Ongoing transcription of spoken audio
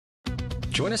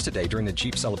Join us today during the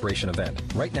Jeep Celebration event.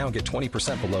 Right now, get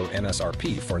 20% below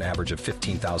MSRP for an average of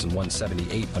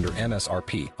 $15,178 under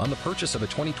MSRP on the purchase of a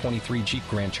 2023 Jeep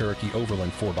Grand Cherokee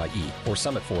Overland 4xE or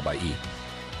Summit 4xE.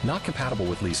 Not compatible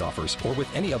with lease offers or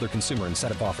with any other consumer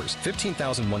incentive offers.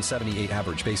 $15,178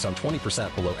 average based on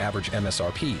 20% below average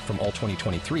MSRP from all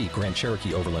 2023 Grand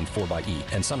Cherokee Overland 4xE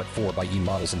and Summit 4xE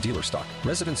models in dealer stock.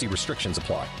 Residency restrictions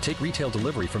apply. Take retail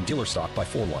delivery from dealer stock by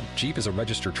 4/1. Jeep is a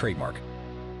registered trademark.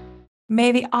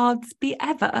 May the odds be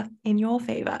ever in your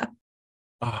favor.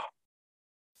 Oh,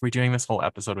 we're doing this whole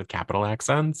episode with capital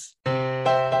accents.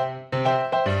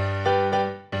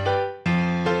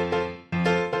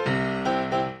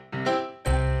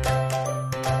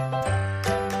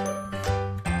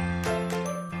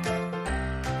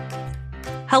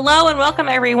 Hello and welcome,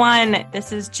 everyone.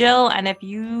 This is Jill, and if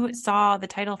you saw the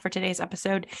title for today's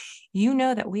episode, you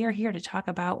know that we are here to talk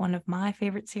about one of my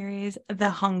favorite series, The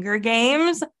Hunger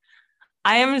Games.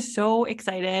 I am so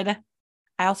excited.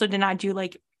 I also did not do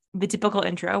like the typical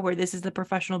intro where this is the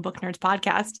Professional Book Nerds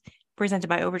podcast presented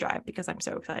by Overdrive because I'm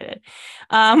so excited.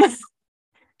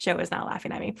 Joe is now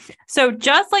laughing at me. So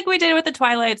just like we did with the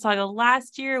Twilight Saga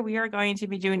last year, we are going to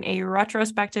be doing a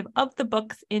retrospective of the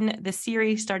books in the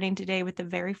series, starting today with the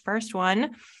very first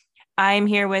one. I'm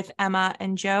here with Emma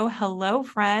and Joe. Hello,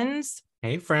 friends.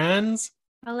 Hey, friends.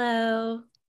 Hello.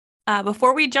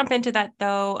 Before we jump into that,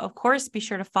 though, of course, be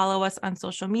sure to follow us on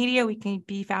social media. We can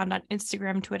be found on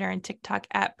Instagram, Twitter, and TikTok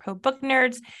at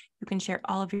ProBookNerds. You can share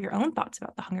all of your own thoughts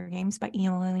about the Hunger Games by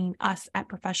emailing us at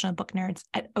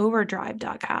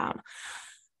professionalbooknerds@overdrive.com.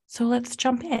 So let's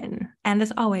jump in. And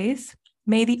as always,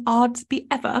 may the odds be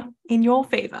ever in your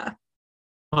favor.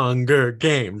 Hunger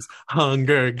Games,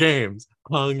 Hunger Games,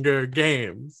 Hunger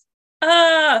Games.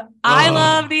 I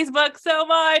love these books so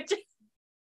much.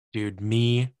 Dude,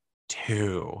 me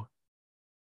too.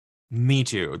 Me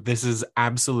too. This is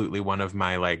absolutely one of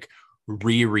my like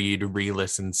reread,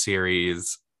 re-listen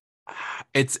series.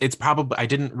 It's probably, I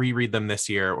didn't reread them this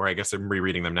year, or I guess I'm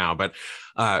rereading them now, but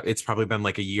it's probably been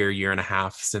like a year and a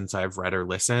half since I've read or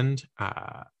listened.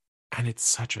 And it's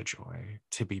such a joy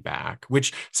to be back,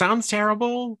 which sounds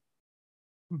terrible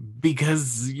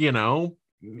because, you know,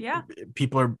 yeah,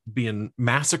 people are being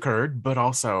massacred, but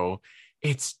also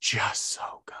it's just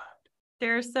so good.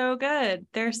 They're so good.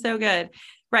 They're so good.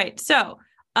 Right. So,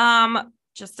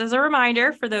 just as a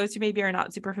reminder for those who maybe are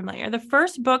not super familiar, the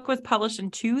first book was published in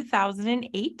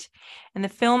 2008 and the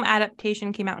film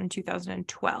adaptation came out in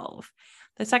 2012.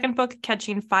 The second book,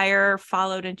 Catching Fire,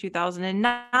 followed in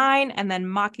 2009, and then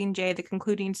Mockingjay, the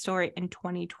concluding story, in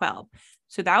 2012.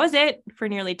 So that was it for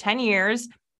nearly 10 years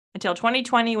until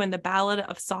 2020, when The Ballad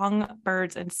of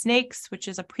Songbirds and Snakes, which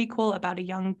is a prequel about a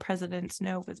young President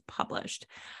Snow, was published.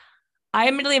 I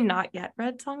admittedly have not yet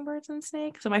read Songbirds and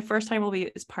Snakes, so my first time will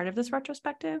be as part of this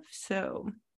retrospective.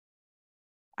 So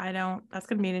that's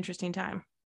going to be an interesting time.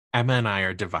 Emma and I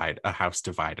are a house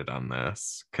divided on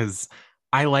this because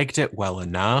I liked it well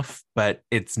enough, but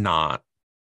it's not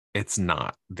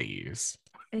these.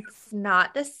 It's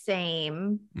not the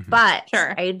same, but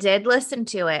sure. I did listen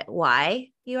to it.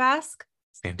 Why, you ask?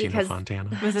 Santino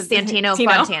Fontana. Was it Santino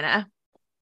Fontana?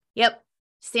 Yep.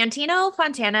 Santino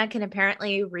Fontana can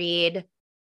apparently read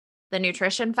the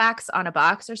nutrition facts on a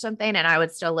box or something, and I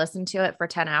would still listen to it for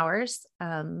 10 hours.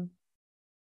 Okay.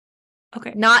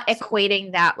 Not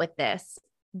equating that with this,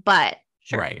 but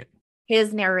sure. Right.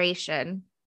 His narration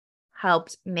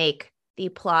helped make the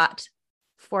plot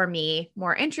for me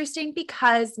more interesting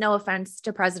because, no offense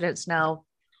to President Snow,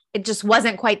 it just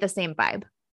wasn't quite the same vibe.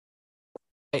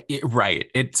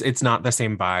 Right. It's not the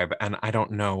same vibe. And I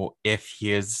don't know if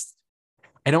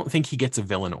I don't think he gets a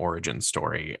villain origin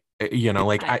story, you know,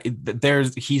 like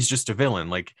he's just a villain,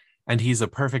 like, and he's a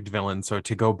perfect villain. So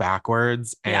to go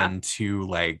backwards and to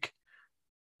like,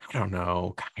 I don't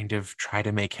know, kind of try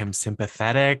to make him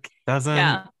sympathetic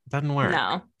doesn't work.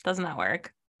 No, does not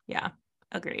work. Yeah,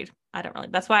 agreed.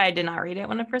 That's why I did not read it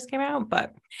when it first came out,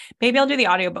 but maybe I'll do the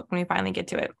audiobook when we finally get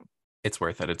to it. It's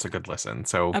worth it. It's a good listen.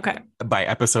 So okay, by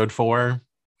episode 4,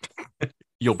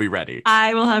 you'll be ready.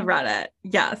 I will have read it.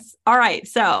 Yes. All right.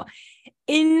 So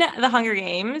in The Hunger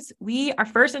Games, we are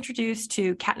first introduced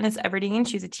to Katniss Everdeen.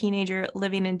 She's a teenager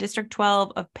living in District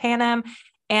 12 of Panem,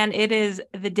 and it is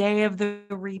the day of the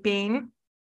reaping.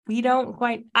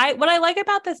 What I like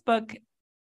about this book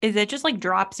is it just like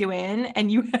drops you in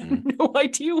and you have no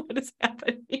idea what is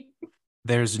happening.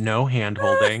 There's no hand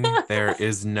holding. There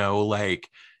is no like,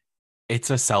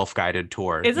 it's a self-guided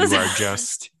tour.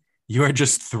 You are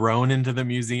just thrown into the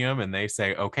museum and they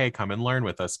say, okay, come and learn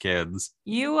with us, kids.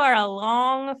 You are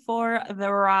along for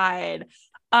the ride.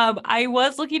 I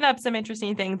was looking up some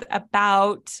interesting things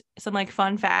about some like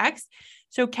fun facts.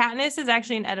 So Katniss is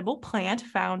actually an edible plant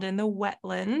found in the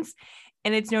wetlands,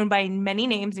 and it's known by many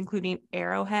names, including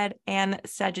arrowhead and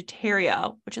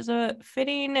Sagittaria, which is a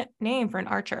fitting name for an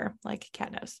archer like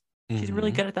Katniss. She's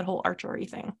really good at that whole archery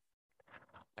thing.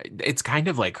 It's kind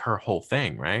of like her whole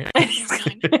thing, right?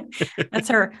 That's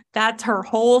her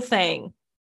whole thing.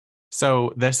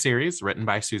 So this series, written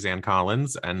by Suzanne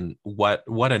Collins, and what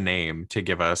a name to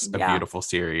give us a beautiful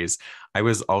series. I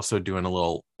was also doing a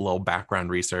little background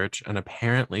research, and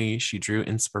apparently she drew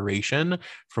inspiration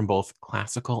from both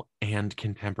classical and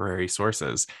contemporary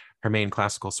sources. Her main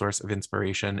classical source of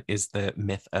inspiration is the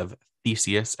myth of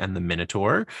Theseus and the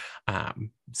Minotaur.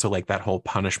 So like that whole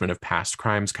punishment of past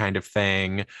crimes kind of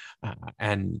thing,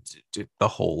 and the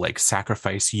whole like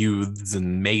sacrifice youths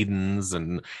and maidens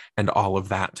and all of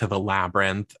that to the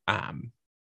labyrinth. And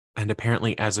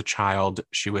apparently as a child,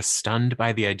 she was stunned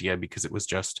by the idea because it was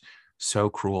just so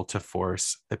cruel to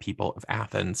force the people of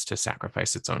Athens to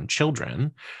sacrifice its own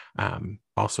children.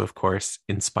 Also, of course,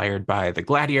 inspired by the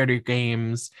gladiator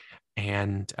games.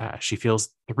 And she feels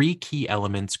three key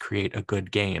elements create a good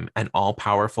game: an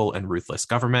all-powerful and ruthless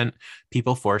government,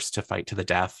 people forced to fight to the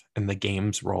death, and the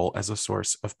game's role as a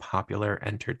source of popular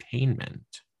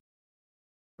entertainment.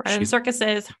 And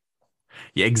circuses.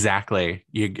 Yeah, exactly.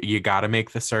 You got to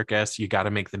make the circus, you got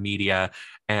to make the media.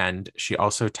 And she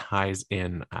also ties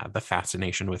in the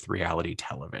fascination with reality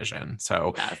television.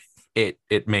 So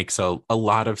it makes a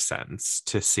lot of sense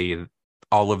to see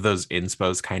all of those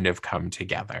inspos kind of come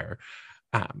together.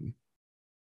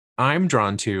 I'm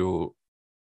drawn to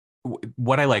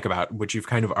what I like about, which you've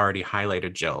kind of already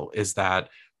highlighted, Jill, is that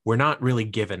we're not really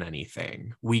given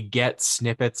anything. We get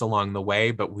snippets along the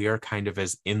way, but we are kind of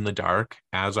as in the dark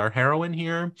as our heroine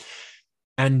here.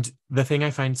 And the thing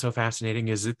I find so fascinating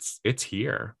is it's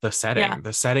here. The setting. Yeah.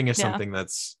 The setting is something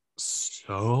that's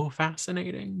so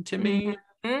fascinating to me.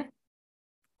 Mm-hmm.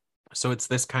 So it's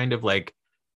this kind of like,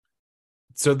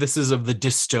 so this is of the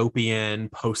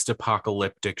dystopian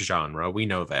post-apocalyptic genre. We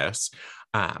know this.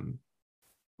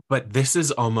 But this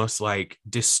is almost like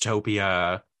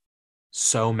dystopia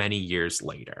so many years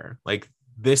later. Like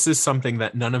this is something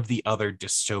that none of the other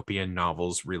dystopian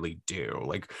novels really do.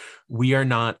 Like we are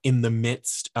not in the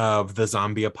midst of the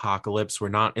zombie apocalypse. We're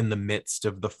not in the midst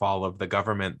of the fall of the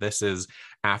government. This is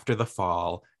after the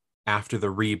fall, after the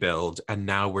rebuild, and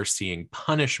now we're seeing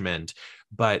punishment.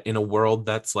 But in a world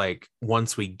that's like,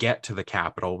 once we get to the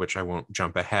capital, which I won't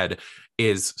jump ahead,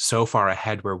 is so far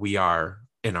ahead where we are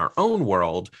in our own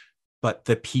world, but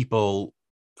the people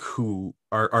who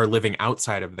are living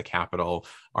outside of the capital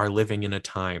are living in a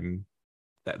time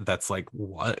that's like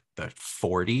what, the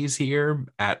 40s here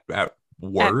at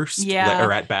worst,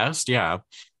 or at best. Yeah,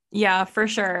 for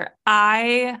sure.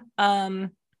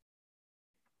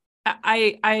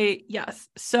 Yes.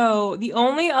 So the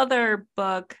only other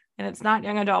book, and it's not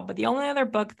young adult, but the only other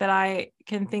book that I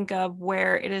can think of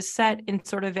where it is set in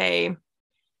sort of a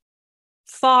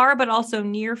far but also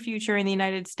near future in the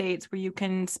United States, where you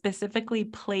can specifically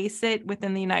place it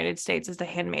within the United States, is The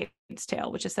Handmaid's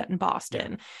Tale, which is set in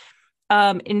Boston.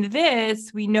 In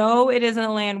this, we know it is in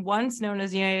a land once known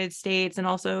as the United States, and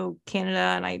also Canada,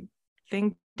 and I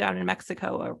think down in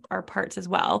Mexico are parts as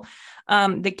well.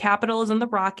 The capital is in the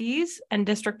Rockies, and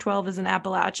District 12 is in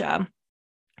Appalachia.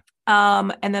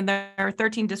 And then there are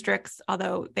 13 districts,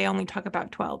 although they only talk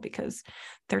about 12 because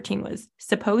 13 was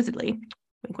supposedly,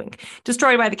 wink, wink,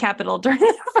 destroyed by the Capitol during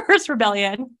the first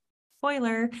rebellion.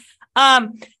 Spoiler. Now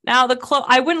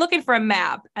I went looking for a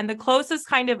map, and the closest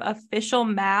kind of official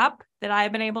map that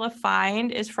I've been able to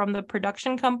find is from the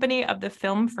production company of the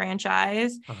film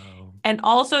franchise. Oh. And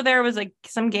also there was like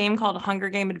some game called Hunger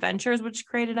Game Adventures, which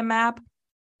created a map.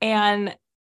 And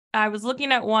I was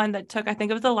looking at one that took, I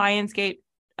think it was the Lionsgate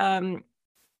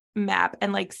map,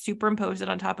 and like superimposed it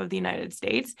on top of the United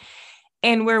States.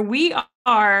 And where we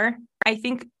are, I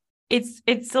think it's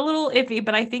a little iffy,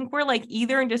 but I think we're like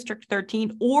either in District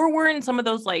 13 or we're in some of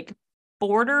those like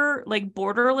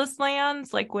borderless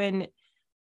lands, like when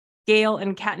Gale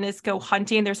and Katniss go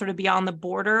hunting, they're sort of beyond the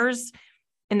borders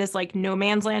in this like no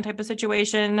man's land type of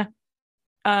situation.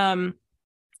 That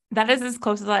is as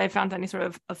close as I have found to any sort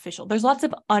of official. There's lots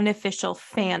of unofficial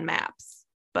fan maps,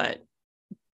 but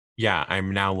yeah,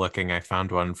 I'm now looking. I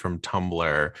found one from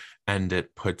Tumblr, and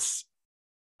it puts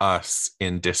us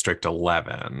in District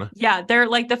 11. Yeah, they're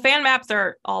like, the fan maps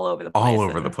are all over the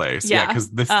place. Yeah, because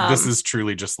this is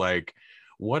truly just like,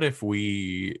 what if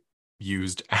we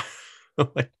used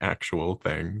like actual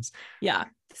things? Yeah.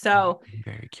 So I'm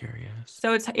very curious.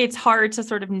 So it's hard to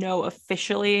sort of know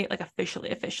officially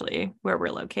where we're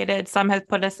located. Some have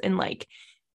put us in like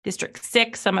District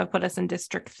 6. Some have put us in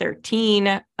District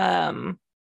 13.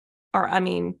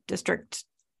 District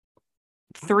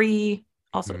 3,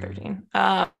 also 13.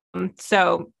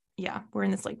 So yeah, we're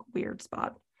in this like weird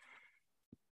spot.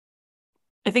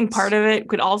 I think part of it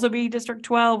could also be District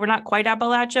 12. We're not quite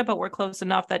Appalachia, but we're close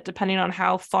enough that depending on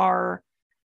how far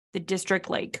the district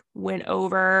like went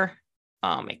over,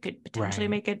 it could potentially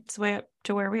make its way up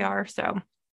to where we are. So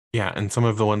yeah, and some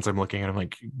of the ones I'm looking at, I'm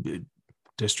like,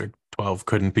 District 12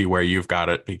 couldn't be where you've got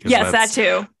it, because yes, that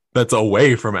too. That's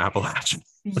away from Appalachia.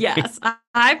 Yes,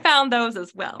 I found those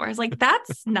as well. Where I was like,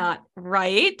 that's not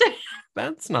right.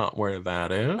 That's not where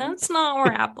that is. That's not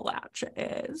where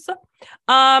Appalachia is.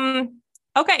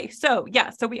 Okay, so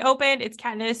we opened. It's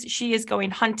Katniss. She is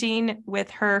going hunting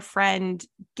with her friend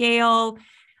Gail.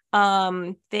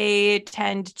 They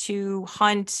tend to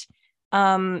hunt.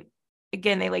 Again,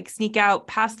 they like sneak out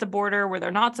past the border where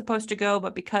they're not supposed to go,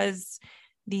 but because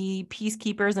the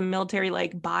peacekeepers and military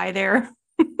like buy their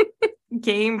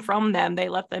game from them, they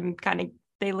let them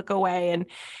they look away and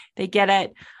they get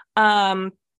it.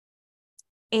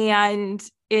 And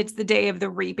it's the day of the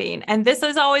reaping. And this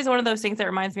is always one of those things that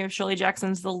reminds me of Shirley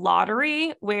Jackson's The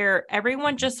Lottery, where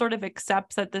everyone just sort of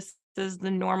accepts that this is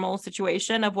the normal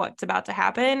situation of what's about to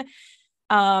happen.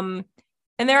 And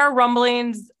there are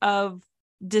rumblings of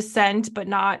dissent, but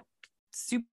not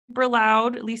super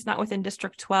loud, at least not within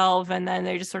District 12. And then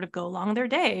they just sort of go along their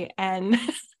day. And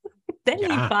then you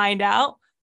find out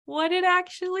what it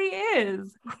actually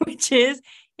is, which is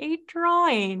a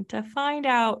drawing to find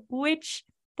out which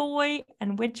boy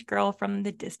and which girl from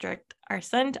the district are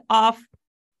sent off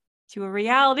to a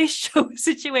reality show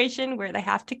situation where they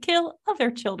have to kill other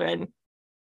children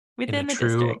within the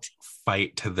district.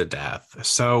 Fight to the death.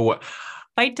 So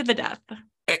fight to the death.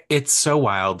 It's so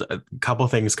wild. A couple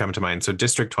things come to mind. So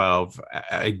District 12,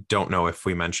 I don't know if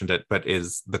we mentioned it, but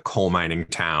is the coal mining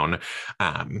town.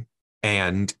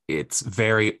 And it's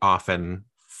very often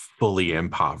fully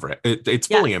impoverished. It's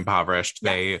fully impoverished.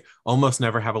 Yes. They almost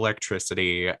never have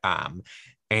electricity.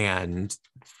 And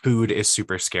food is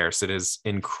super scarce. It is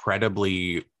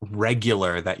incredibly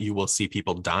regular that you will see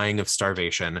people dying of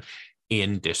starvation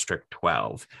in District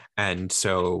 12. And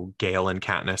so Gale and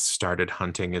Katniss started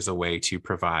hunting as a way to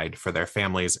provide for their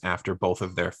families after both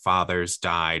of their fathers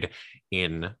died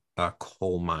in a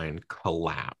coal mine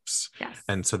collapse. Yes.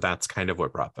 And so that's kind of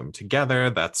what brought them together.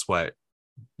 That's what,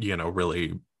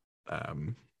 really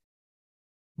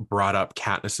brought up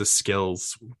Katniss's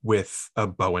skills with a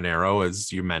bow and arrow,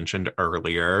 as you mentioned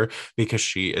earlier, because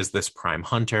she is this prime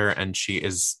hunter and she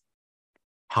is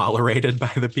tolerated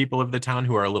by the people of the town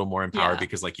who are a little more empowered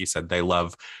because, like you said, they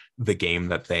love the game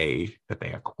that they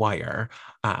acquire.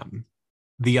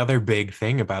 The other big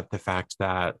thing about the fact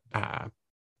that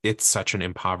it's such an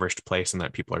impoverished place and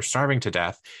that people are starving to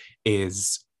death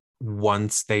is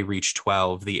once they reach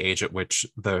 12, the age at which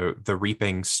the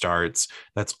reaping starts,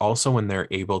 that's also when they're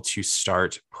able to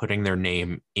start putting their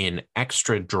name in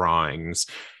extra drawings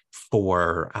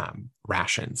for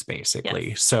rations, basically.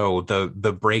 Yes. So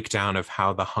the breakdown of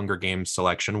how the Hunger Games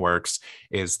selection works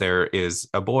is there is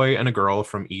a boy and a girl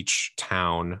from each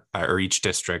town or each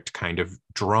district kind of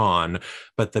drawn,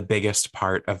 but the biggest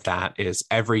part of that is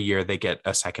every year they get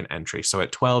a second entry. So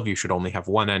at 12, you should only have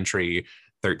one entry,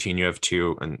 13, you have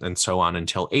two, and so on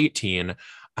until 18.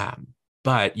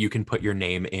 But you can put your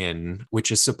name in,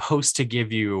 which is supposed to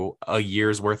give you a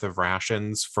year's worth of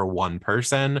rations for one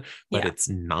person, but it's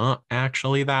not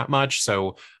actually that much.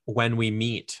 So when we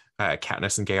meet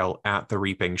Katniss and Gale at the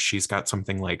reaping, she's got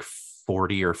something like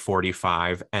 40 or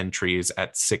 45 entries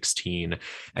at 16,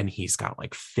 and he's got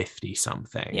like 50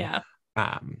 something. Yeah.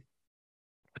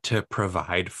 To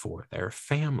provide for their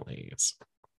families.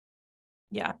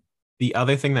 Yeah. The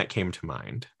other thing that came to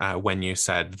mind when you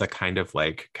said the kind of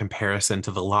like comparison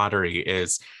to The Lottery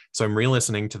is, so I'm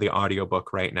re-listening to the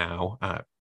audiobook right now,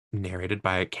 narrated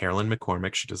by Carolyn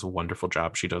McCormick. She does a wonderful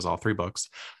job. She does all three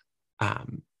books.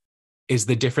 Is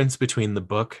the difference between the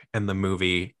book and the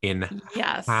movie in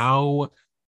how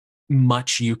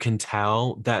much you can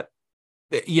tell that,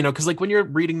 because like when you're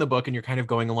reading the book and you're kind of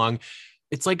going along,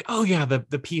 it's like, oh yeah, the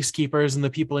peacekeepers and the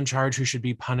people in charge who should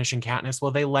be punishing Katniss,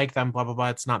 well, they like them, blah, blah, blah.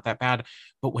 It's not that bad.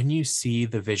 But when you see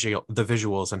the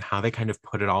visuals and how they kind of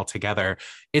put it all together,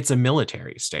 it's a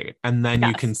military state. And then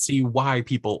you can see why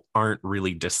people aren't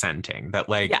really dissenting, that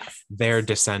like their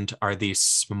dissent are these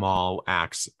small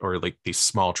acts or like these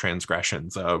small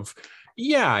transgressions of,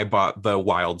 I bought the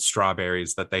wild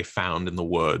strawberries that they found in the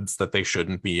woods that they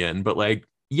shouldn't be in, but like,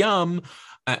 yum.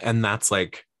 And that's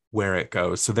like where it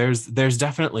goes. So there's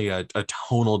definitely a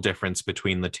tonal difference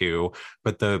between the two,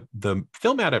 but the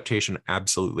film adaptation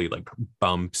absolutely like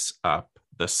bumps up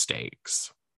the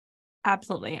stakes.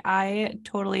 Absolutely. I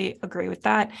totally agree with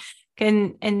that.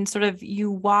 And sort of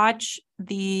you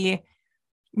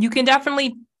can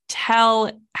definitely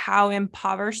tell how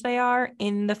impoverished they are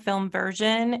in the film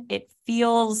version. It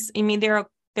feels, I mean, they're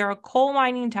a coal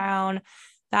mining town.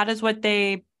 That is what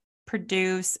they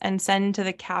produce and send to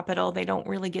the capital. They don't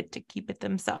really get to keep it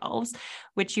themselves,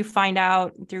 which you find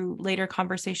out through later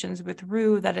conversations with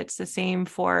Rue that it's the same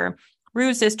for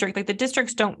Rue's district. Like the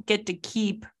districts don't get to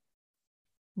keep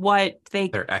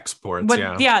their exports. They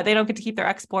don't get to keep their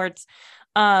exports.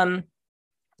 And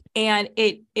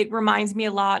it reminds me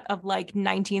a lot of like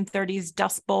 1930s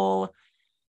Dust Bowl.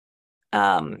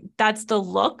 That's the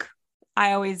look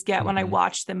I always get when I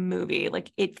watch the movie.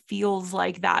 Like it feels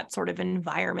like that sort of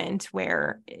environment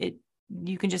where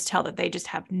you can just tell that they just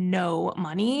have no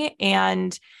money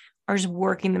and are just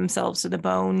working themselves to the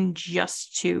bone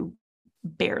just to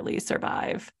barely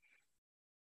survive.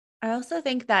 I also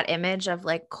think that image of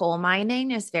like coal mining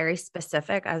is very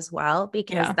specific as well,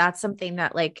 because that's something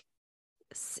that like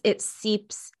it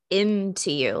seeps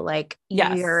into you, like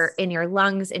you're in your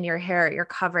lungs, in your hair, you're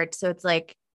covered. So it's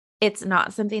like, it's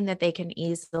not something that they can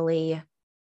easily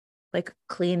like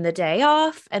clean the day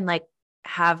off and like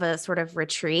have a sort of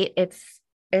retreat. It's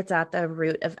at the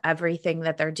root of everything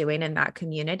that they're doing in that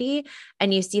community.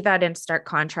 And you see that in stark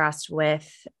contrast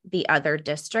with the other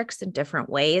districts in different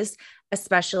ways,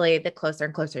 especially the closer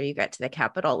and closer you get to the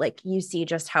capital. Like you see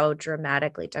just how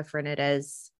dramatically different it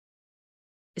is,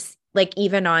 like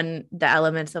even on the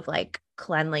elements of like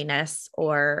cleanliness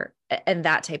and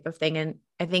that type of thing. And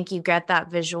I think you get that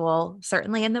visual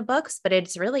certainly in the books, but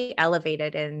it's really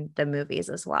elevated in the movies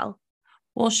as well.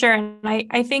 Well, sure. And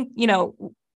I think,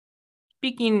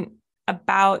 speaking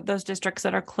about those districts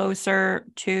that are closer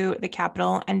to the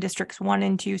capital and districts 1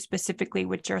 and 2 specifically,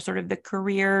 which are sort of the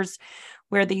careers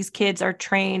where these kids are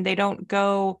trained, they don't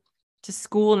go to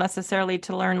school necessarily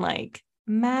to learn like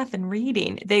math and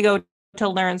reading. They go to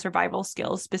learn survival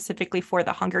skills specifically for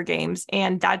the Hunger Games,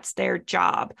 and that's their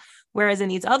job. Whereas in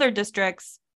these other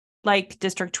districts, like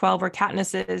District 12, where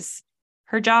Katniss is,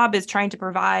 her job is trying to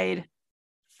provide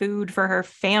food for her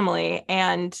family,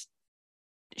 and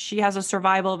she has a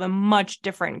survival of a much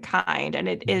different kind, and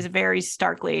it is very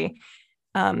starkly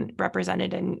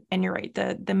represented. And you're right,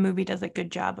 the movie does a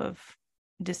good job of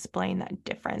displaying that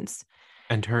difference.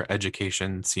 And her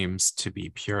education seems to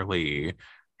be purely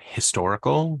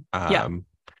historical.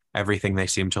 Everything they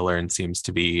seem to learn seems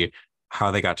to be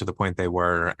how they got to the point they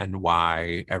were and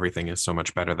why everything is so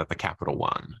much better that the capital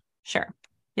won. Sure.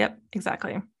 Yep,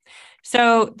 exactly.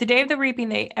 So the day of the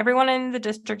reaping, everyone in the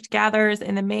district gathers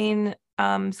in the main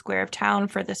square of town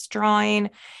for this drawing.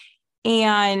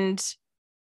 And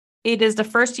it is the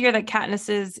first year that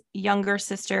Katniss's younger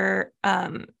sister,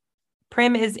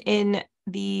 Prim, is in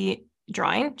the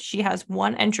drawing. She has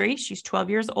one entry. She's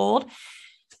 12 years old.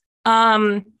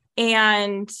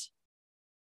 And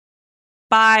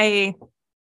by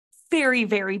very,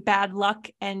 very bad luck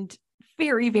and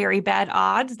very, very bad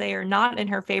odds, they are not in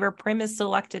her favor. Prim is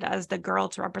selected as the girl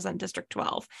to represent District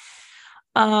 12.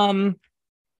 And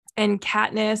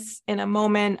Katniss, in a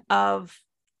moment of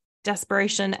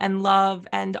desperation and love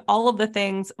and all of the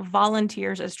things,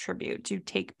 volunteers as tribute to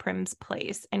take Prim's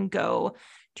place and go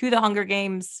to the Hunger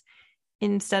Games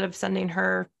instead of sending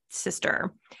her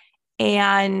sister.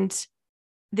 And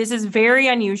this is very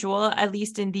unusual, at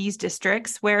least in these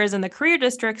districts, whereas in the career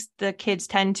districts, the kids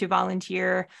tend to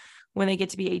volunteer when they get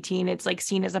to be 18. It's like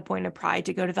seen as a point of pride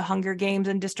to go to the Hunger Games.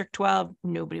 In District 12,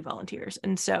 nobody volunteers.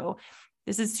 And so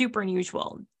this is super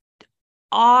unusual.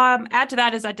 Add to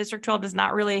that is that District 12 does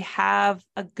not really have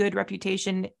a good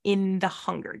reputation in the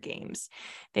Hunger Games.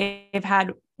 They've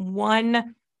had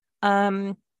one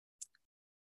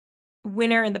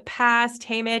winner in the past,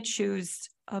 Haymitch, who's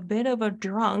a bit of a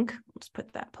drunk. Let's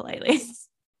put that politely.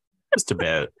 Just a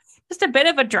bit. Just a bit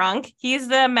of a drunk. He's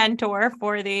the mentor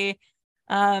for the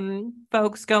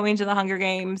folks going to the Hunger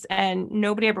Games, and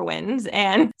nobody ever wins.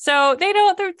 And so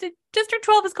the District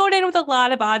 12 is going in with a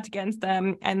lot of odds against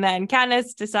them. And then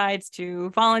Katniss decides to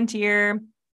volunteer,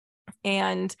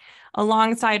 and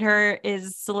alongside her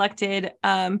is selected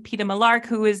Peeta Mellark,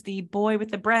 who is the boy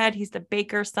with the bread. He's the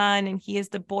baker's son, and he is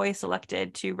the boy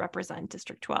selected to represent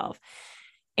District 12.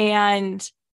 And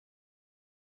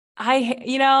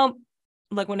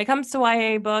look, when it comes to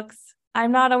YA books,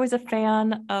 I'm not always a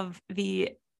fan of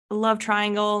the love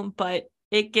triangle, but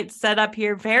it gets set up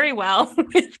here very well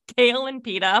with Gale and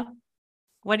Peeta.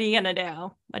 What are you going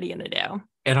to do?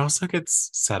 It also gets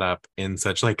set up in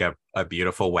such like a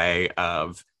beautiful way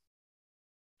of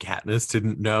Katniss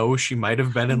didn't know she might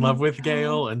have been in love with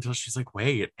Gale until she's like,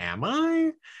 wait, am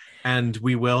I? And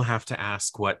we will have to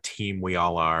ask what team we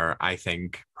all are, I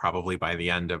think, probably by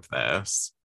the end of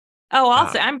this. Oh,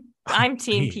 I'll say I'm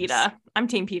Team please. PETA. I'm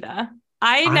Team PETA.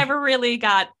 I was never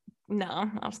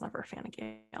a fan of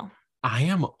Gale. I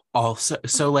am also,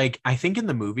 so like, I think in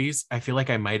the movies, I feel like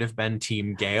I might have been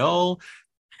Team Gale,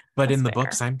 but That's in the fair.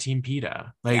 books, I'm Team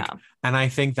PETA. Like, Yeah. and I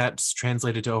think that's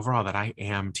translated to overall that I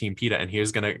am Team PETA. And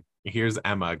here's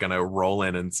Emma gonna roll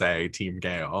in and say Team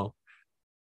Gale.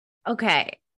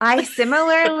 Okay. I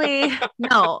similarly,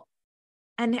 no.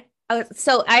 And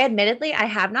so I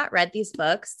have not read these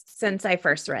books since I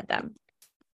first read them.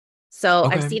 So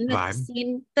Okay, I've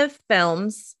seen the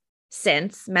films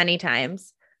since many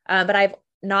times, but I've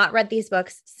not read these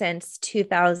books since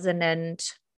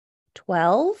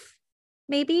 2012,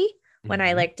 maybe, when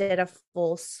I like did a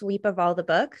full sweep of all the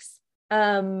books.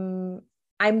 I'm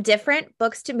different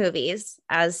books to movies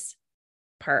as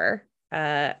per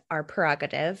our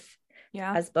prerogative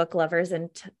as book lovers and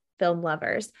film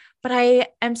lovers, but I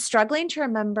am struggling to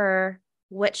remember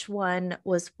which one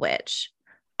was which.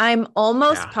 I'm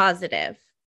almost positive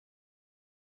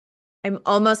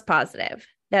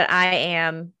that I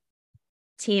am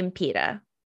Team PETA.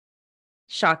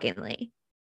 Shockingly.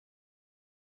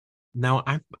 No,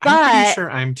 I'm pretty sure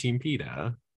I'm Team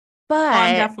PETA. But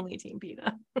I'm definitely Team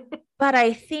PETA. But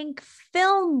I think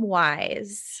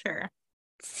film-wise, sure,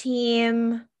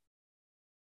 Team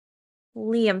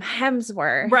Liam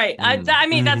Hemsworth. Right. I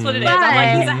mean, that's what it is. I'm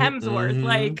like, he's a Hemsworth.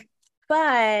 Like,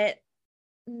 but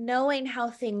knowing how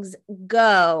things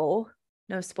go,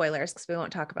 no spoilers because we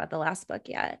won't talk about the last book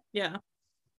yet. Yeah.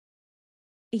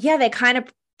 Yeah, they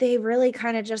really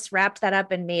kind of just wrapped that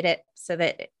up and made it so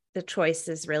that the choice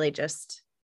is really just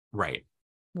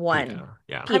one. PETA.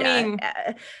 Yeah. PETA. I mean,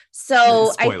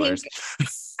 so spoilers.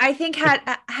 I think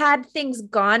had things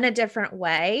gone a different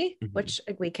way, which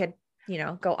we could,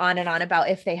 go on and on about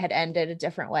if they had ended a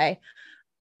different way.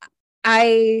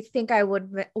 I think I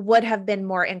would have been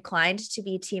more inclined to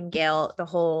be Team Gale the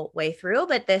whole way through,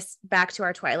 but this back to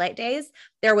our Twilight days,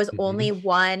 there was only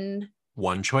one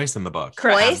choice in the book.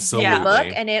 In the book,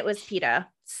 and it was PETA.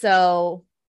 So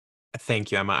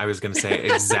thank you, Emma. I was going to say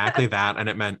exactly that, and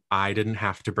it meant I didn't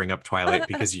have to bring up Twilight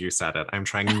because you said it. I'm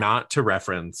trying not to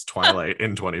reference Twilight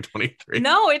in 2023.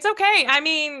 No, it's okay. I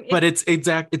mean, but it's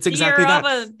exactly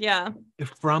that.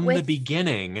 From the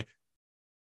beginning,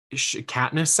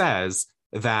 Katniss says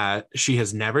that she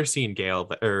has never seen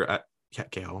Gale,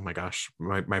 Gale, oh my gosh,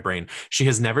 my brain. She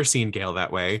has never seen Gale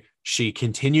that way. She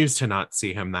continues to not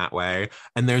see him that way.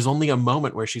 And there's only a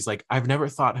moment where she's like, I've never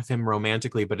thought of him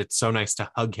romantically, but it's so nice to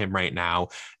hug him right now,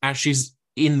 as she's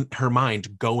in her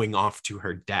mind going off to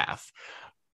her death.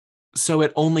 So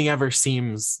it only ever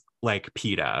seems like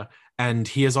PETA. And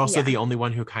he is also the only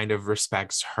one who kind of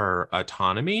respects her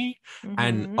autonomy.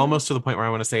 And almost to the point where I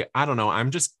want to say, I don't know,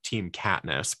 I'm just Team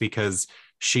Katniss because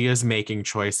she is making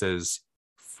choices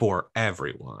for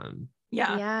everyone.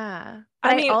 Yeah. Yeah.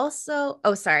 I mean, also,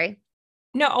 sorry.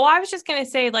 No, I was just going to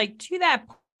say, like, to that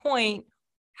point,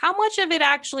 how much of it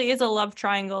actually is a love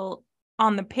triangle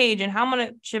on the page and how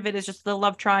much of it is just the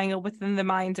love triangle within the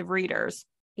minds of readers?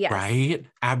 Yes. Right?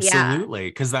 Absolutely.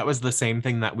 Because that was the same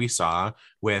thing that we saw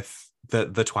with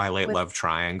the Twilight love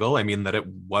triangle. I mean, that it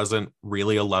wasn't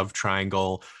really a love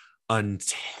triangle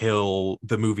until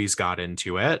the movies got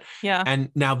into it. Yeah. And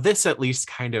now this at least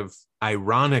kind of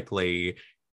ironically,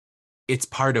 it's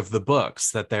part of the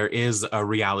books that there is a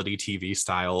reality TV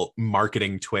style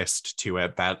marketing twist to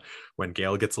it, that when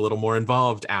Gale gets a little more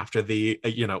involved after the,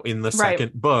 in the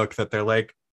second book, that they're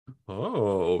like,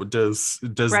 oh, do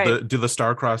the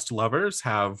star-crossed lovers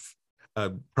have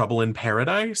trouble in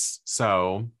paradise?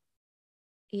 So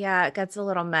yeah, it gets a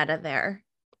little meta there,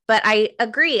 but I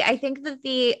agree. I think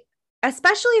that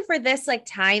especially for this like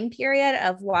time period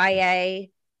of YA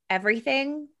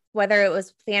everything, whether it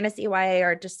was fantasy YA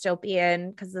or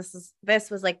dystopian, because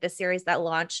this was like the series that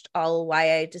launched all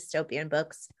YA dystopian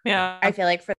books. Yeah. I feel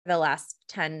like for the last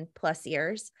 10 plus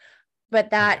years,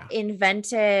 but that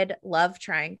invented love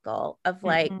triangle of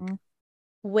like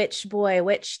which boy,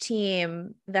 which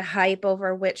team, the hype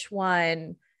over which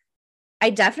one. I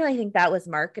definitely think that was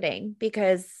marketing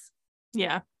because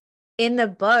in the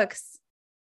books,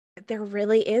 there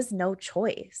really is no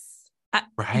choice.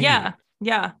 Yeah.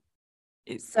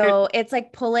 So it's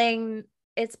like pulling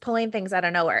things out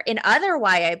of nowhere. In other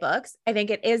YA books, I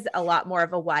think it is a lot more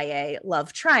of a YA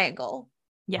love triangle.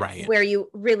 Yes. Where you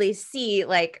really see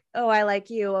like, oh, I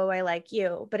like you. Oh, I like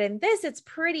you. But in this, it's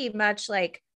pretty much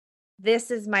like,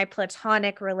 this is my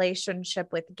platonic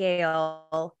relationship with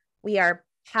Gale. We are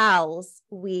pals.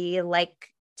 We like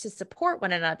to support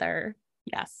one another.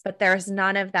 Yes. But there's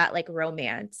none of that like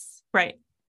romance. Right.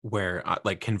 where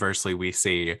like conversely we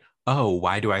see, oh,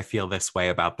 why do I feel this way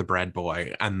about the bread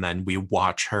boy? And then we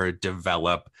watch her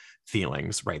develop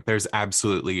feelings, right? There's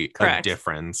absolutely Correct. a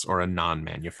difference, or a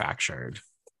non-manufactured.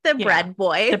 The bread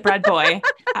boy. The bread boy.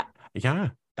 Yeah.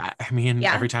 I mean,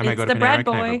 every time I go to the bread Panera,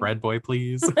 can I have boy. a bread boy,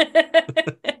 please?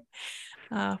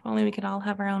 If only we could all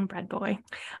have our own bread boy.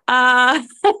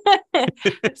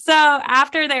 So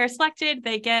after they're selected,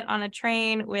 they get on a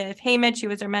train with Haymitch, who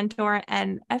was their mentor,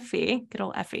 and Effie, good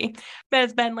old Effie,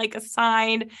 has been like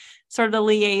assigned sort of the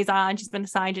liaison. She's been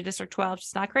assigned to District 12.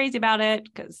 She's not crazy about it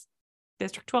because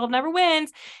District 12 never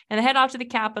wins. And they head off to the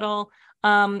Capitol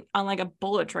on like a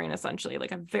bullet train, essentially,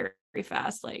 like a very, very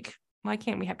fast, like, why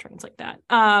can't we have trains like that?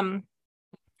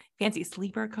 Fancy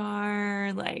sleeper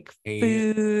car, like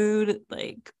food,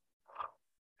 like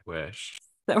wish.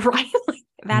 Right, like,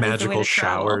 that magical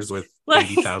showers with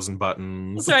 80,000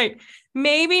 buttons. That's right.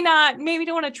 Maybe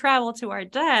don't want to travel to our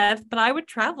death, but I would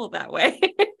travel that way.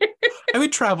 I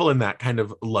would travel in that kind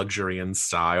of luxury and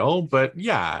style, but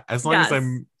yeah, as long as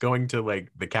I'm going to like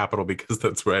the Capitol because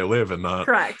that's where I live and not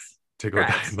to go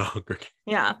die in the Hunger Games.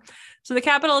 Yeah. So the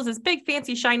Capitol is this big,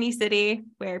 fancy, shiny city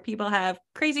where people have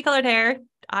crazy colored hair.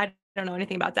 I don't know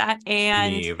anything about that.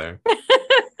 And me either.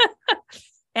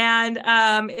 And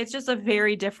it's just a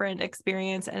very different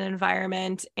experience and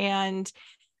environment. And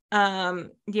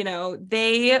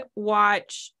they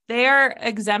are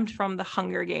exempt from the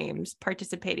Hunger Games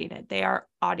participating in it. They are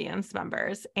audience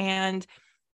members. And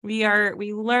we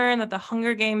learn that the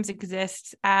Hunger Games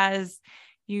exist, as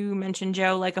you mentioned,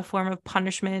 Joe, like a form of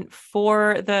punishment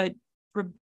for the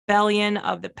rebellion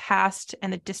of the past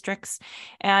and the districts,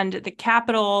 and the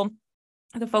Capitol,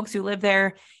 the folks who live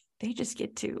there. They just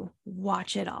get to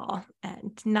watch it all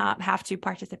and not have to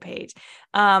participate.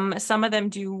 Some of them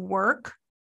do work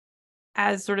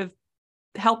as sort of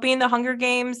helping the Hunger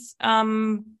Games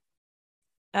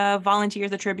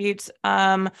volunteers, the tributes. They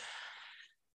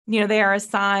are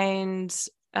assigned.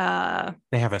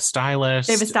 They have a stylist.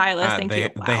 Thank you.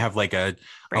 Wow. They have like a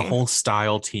whole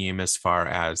style team as far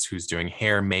as who's doing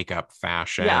hair, makeup,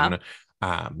 fashion.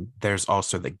 Yeah. There's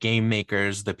also the game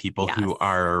makers, the people who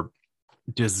are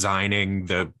designing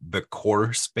the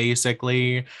course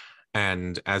basically,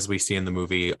 and as we see in the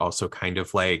movie, also kind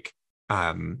of like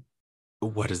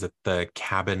what is it, the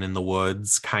cabin in the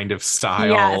woods kind of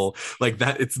style. Like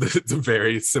that, it's a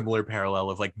very similar parallel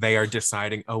of like they are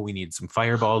deciding, oh, we need some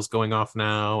fireballs going off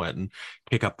now and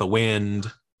pick up the wind.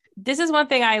 This is one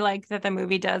thing I like that the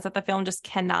movie does that the film just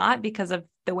cannot, because of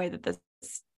the way that this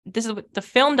is what the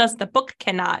film does. The book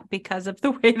cannot, because of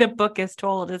the way the book is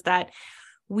told, is that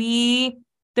the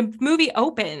movie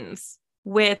opens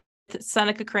with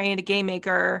Seneca Crane, the game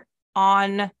maker,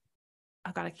 on,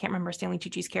 oh God, I can't remember Stanley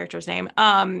Tucci's character's name.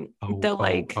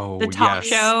 The talk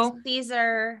show.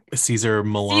 Caesar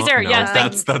Milan. Caesar,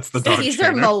 yes, that's the dog Caesar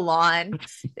trainer. Milan.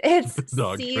 It's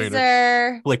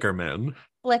Caesar Flickerman.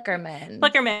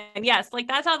 Yes, like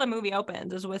that's how the movie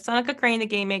opens, is with Seneca Crane, the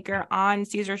game maker, on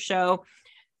Caesar's show,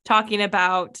 talking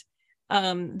about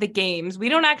the games. We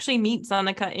don't actually meet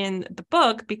Seneca in the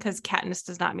book because Katniss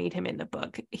does not meet him in the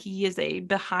book. He is a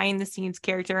behind the scenes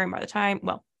character, and by the time,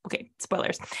 well, okay,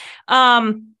 spoilers.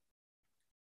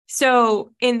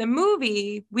 So in the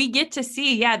movie, we get to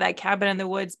see, that cabin in the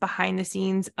woods behind the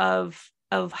scenes of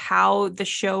how the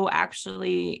show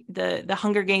actually, the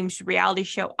Hunger Games reality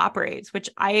show operates, which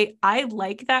I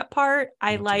like that part.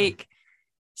 I like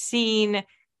seeing,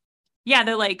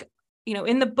 they're like,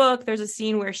 in the book, there's a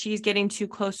scene where she's getting too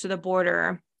close to the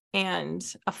border and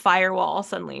a firewall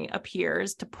suddenly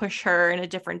appears to push her in a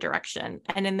different direction.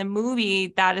 And in the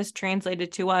movie, that is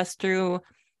translated to us through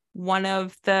one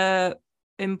of the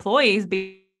employees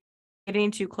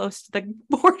getting too close to the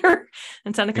border.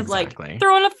 And Seneca's like,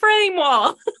 throwing a frame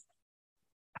wall.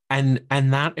 And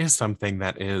that is something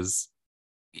that is,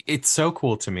 it's so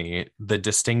cool to me, the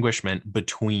distinguishment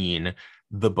between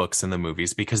the books and the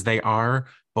movies, because they are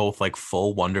both like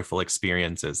full wonderful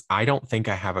experiences. I don't think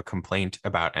I have a complaint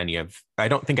about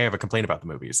the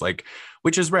movies, like,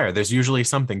 which is rare. There's usually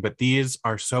something, but these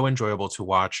are so enjoyable to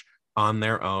watch on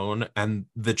their own, and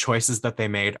the choices that they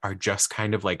made are just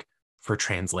kind of like for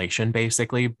translation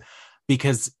basically,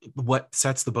 because what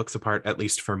sets the books apart, at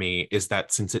least for me, is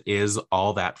that since it is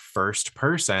all that first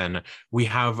person, we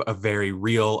have a very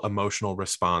real emotional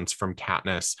response from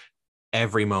Katniss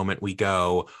every moment we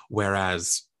go,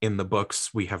 whereas in the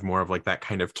books we have more of like that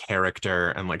kind of character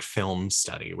and like film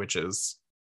study, which is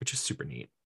super neat.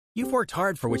 You've worked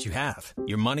hard for what you have.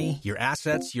 Your money, your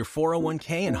assets, your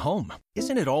 401k, and home.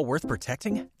 Isn't it all worth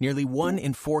protecting? Nearly 1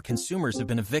 in 4 consumers have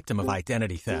been a victim of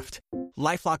identity theft.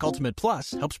 LifeLock Ultimate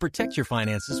Plus helps protect your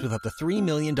finances with up to $3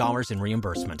 million in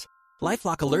reimbursement.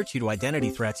 LifeLock alerts you to identity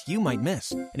threats you might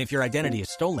miss. And if your identity is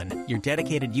stolen, your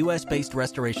dedicated U.S.-based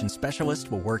restoration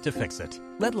specialist will work to fix it.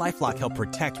 Let LifeLock help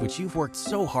protect what you've worked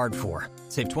so hard for.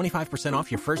 Save 25%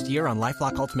 off your first year on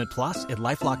LifeLock Ultimate Plus at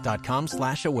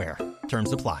LifeLock.com/aware.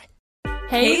 Terms apply.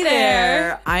 Hey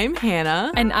there! I'm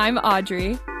Hannah. And I'm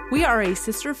Audrey. We are a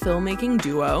sister filmmaking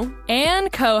duo and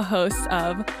co-hosts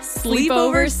of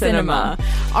Sleepover Cinema,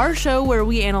 our show where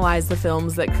we analyze the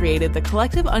films that created the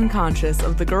collective unconscious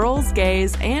of the girls,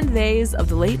 gays, and theys of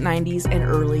the late 90s and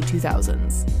early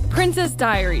 2000s. Princess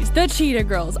Diaries, The Cheetah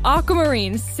Girls,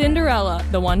 Aquamarine, Cinderella,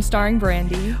 the one starring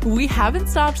Brandy. We haven't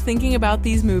stopped thinking about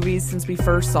these movies since we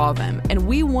first saw them, and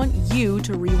we want you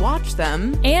to rewatch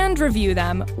them and review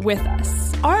them with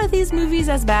us. Are these movies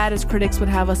as bad as critics would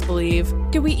have us believe?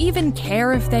 Do we even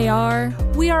care if they are?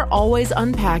 We are always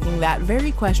unpacking that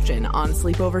very question on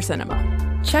Sleepover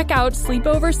Cinema. Check out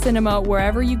Sleepover Cinema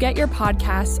wherever you get your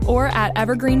podcasts or at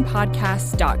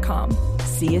evergreenpodcasts.com.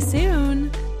 See you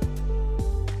soon.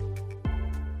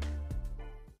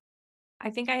 I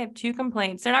think I have 2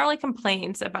 complaints. They're not really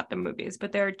complaints about the movies,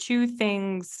 but there are 2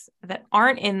 things that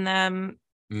aren't in them.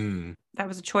 That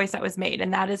was a choice that was made,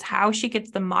 and that is how she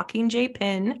gets the Mockingjay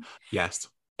pin. Yes.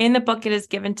 In the book, it is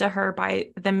given to her by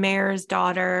the mayor's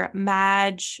daughter,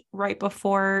 Madge, right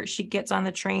before she gets on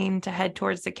the train to head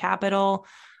towards the Capitol.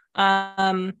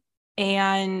 And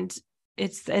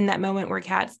it's in that moment where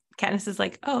Katniss is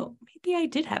like, oh, maybe I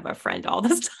did have a friend all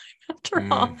this time after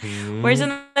all. Whereas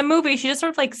in the movie, she just sort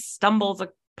of like stumbles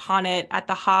upon it at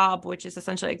the Hob, which is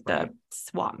essentially like the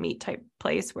swap meet type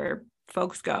place where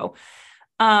folks go.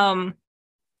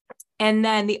 And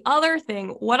then the other thing,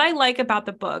 what I like about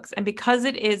the books, and because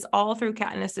it is all through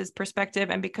Katniss's perspective,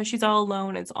 and because she's all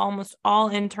alone, it's almost all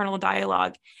internal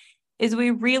dialogue, is we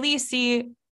really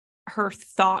see her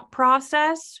thought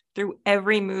process through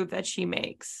every move that she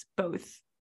makes, both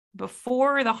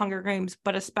before the Hunger Games,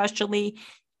 but especially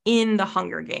in the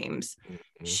Hunger Games.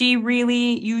 She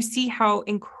really, you see how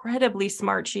incredibly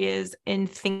smart she is in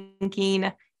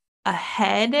thinking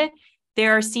ahead.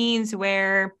 There are scenes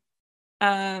where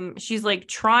she's like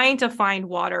trying to find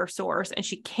water source and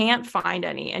she can't find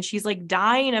any, and she's like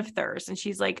dying of thirst, and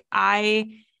she's like,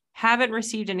 I haven't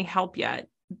received any help yet.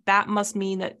 That must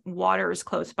mean that water is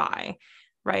close by,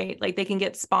 right? Like they can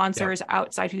get sponsors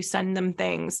outside who send them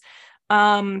things.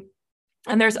 And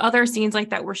there's other scenes like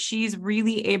that where she's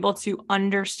really able to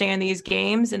understand these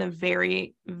games in a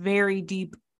very, very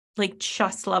deep, like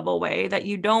chess level way that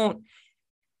you don't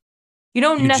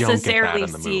necessarily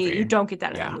see. You don't get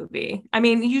that in the movie. I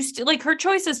mean, you still like her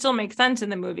choices still make sense in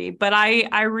the movie, but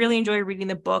I really enjoy reading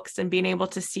the books and being able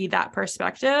to see that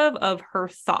perspective of her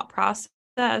thought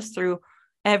process through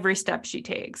every step she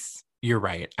takes. You're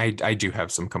right. I do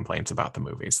have some complaints about the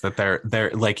movies that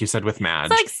they're like you said with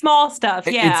Madge. It's like small stuff.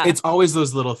 Yeah. It's always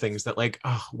those little things that like,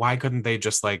 oh, why couldn't they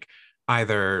just like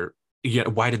either,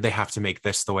 why did they have to make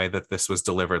this the way that this was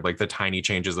delivered? Like the tiny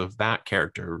changes of that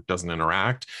character doesn't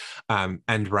interact.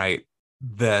 And right,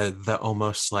 the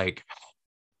almost like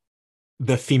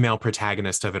the female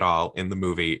protagonist of it all in the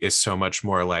movie is so much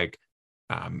more like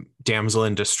damsel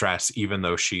in distress, even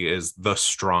though she is the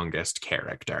strongest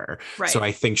character. Right. So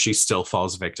I think she still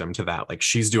falls victim to that. Like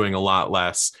she's doing a lot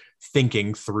less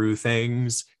thinking through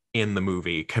things in the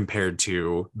movie compared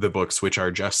to the books, which are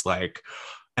just like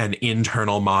an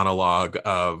internal monologue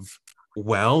of,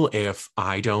 well, if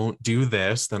I don't do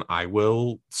this, then I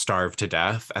will starve to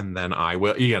death, and then I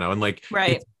will, and like,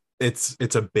 right. It's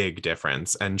a big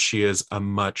difference. And she is a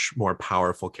much more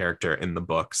powerful character in the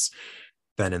books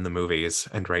than in the movies.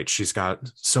 And right, she's got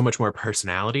so much more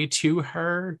personality to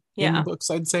her in the books,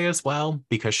 I'd say, as well,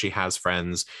 because she has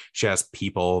friends, she has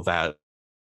people that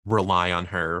rely on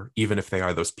her, even if they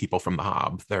are those people from the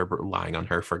Hob, they're relying on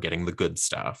her for getting the good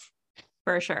stuff.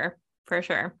 For sure.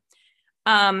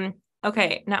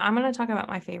 Okay, now I'm going to talk about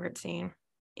my favorite scene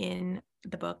in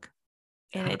the book,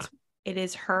 and it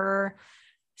is her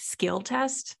skill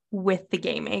test with the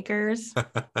game makers.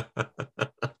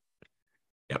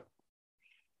 Yep.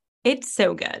 It's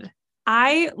so good.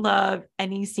 I love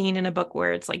any scene in a book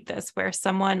where it's like this, where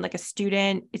someone like a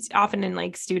student, it's often in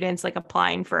like students like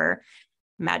applying for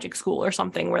magic school or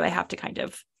something where they have to kind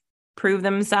of prove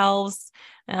themselves.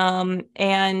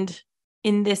 And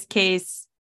in this case,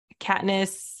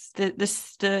 Katniss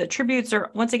the tributes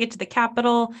are, once they get to the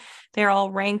Capitol, they're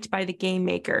all ranked by the game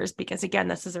makers, because again,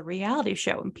 this is a reality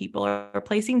show and people are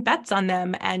placing bets on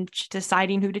them and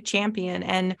deciding who to champion.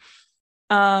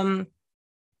 And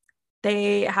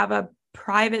they have a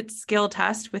private skill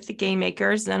test with the game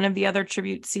makers. None of the other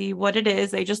tributes see what it is.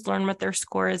 They just learn what their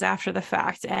score is after the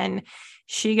fact. And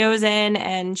she goes in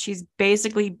and she's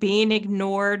basically being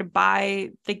ignored by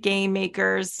the game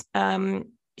makers.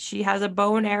 She has a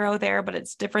bow and arrow there, but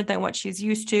it's different than what she's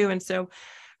used to. And so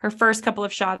her first couple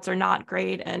of shots are not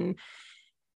great. And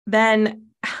then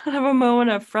out of a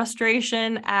moment of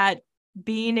frustration at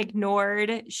being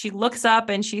ignored, she looks up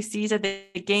and she sees that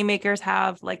the game makers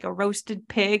have like a roasted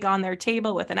pig on their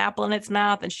table with an apple in its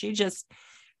mouth, and she just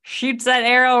shoots that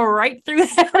arrow right through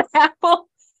that apple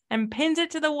and pins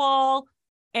it to the wall,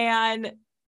 and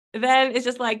then it's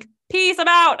just like, peace, I'm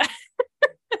out.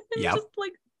 Yeah, just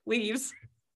like leaves.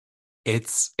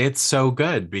 It's so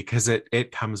good because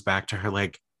it comes back to her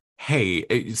like,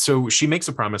 hey, so she makes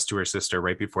a promise to her sister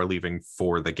right before leaving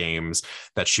for the games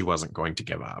that she wasn't going to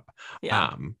give up.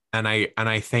 Yeah. And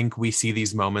I think we see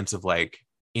these moments of like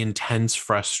intense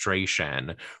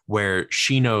frustration where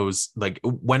she knows, like,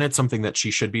 when it's something that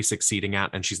she should be succeeding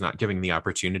at and she's not giving the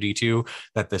opportunity to,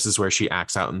 that this is where she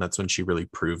acts out, and that's when she really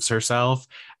proves herself.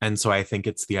 And so I think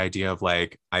it's the idea of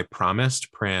like, I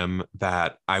promised Prim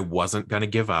that I wasn't going to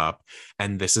give up,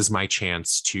 and this is my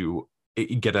chance to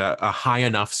get a high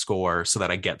enough score so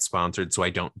that I get sponsored so I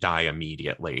don't die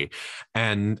immediately.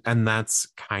 And that's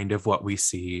kind of what we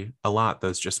see a lot,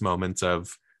 those just moments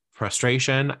of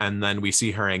frustration. And then we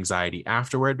see her anxiety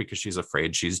afterward because she's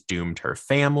afraid she's doomed her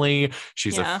family.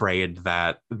 She's afraid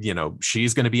that, you know,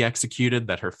 she's going to be executed,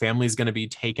 that her family's going to be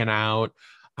taken out.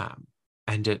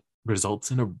 And it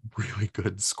results in a really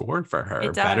good score for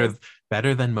her.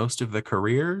 Better than most of the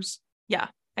careers. Yeah.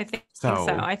 I think so.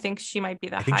 I think she might be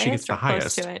the highest, she gets the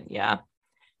highest. Close to it. Yeah.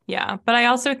 Yeah. But I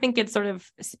also think it sort of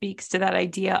speaks to that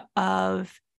idea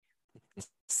of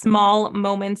small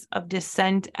moments of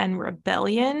dissent and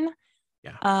rebellion.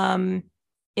 Yeah.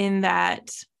 In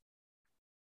that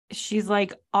she's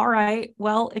like, all right,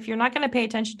 well, if you're not going to pay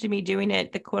attention to me doing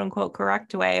it the quote unquote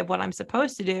correct way of what I'm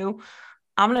supposed to do,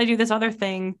 I'm going to do this other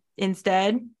thing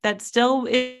instead that still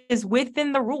is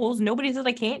within the rules. Nobody says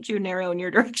I can't shoot an arrow in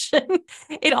your direction.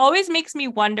 It always makes me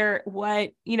wonder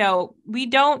what, you know, we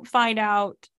don't find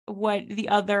out what the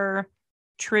other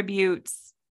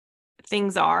tributes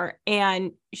things are.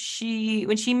 And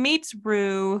when she meets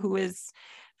Rue, who is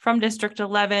from District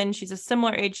 11, she's a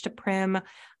similar age to Prim.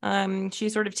 She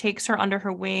sort of takes her under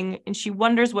her wing, and she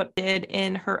wonders what did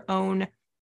in her own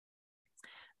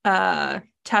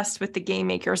test with the game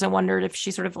makers. I wondered if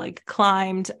she sort of like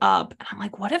climbed up, and I'm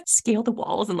like, what if scaled the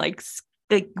walls and like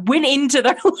went into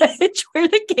their ledge where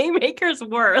the game makers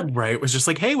were? Right. It was just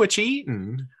like, hey, what you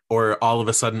eating? Or all of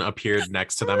a sudden appeared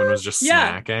next to them and was just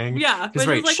snacking. Yeah. Because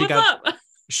right, like,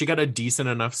 she got a decent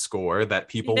enough score that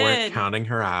people weren't counting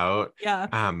her out.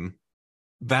 Yeah.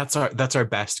 That's our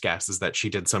best guess, is that she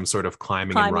did some sort of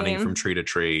climbing and running from tree to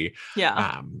tree.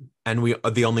 Yeah. And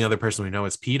the only other person we know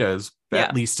is Peta's,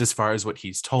 at least as far as what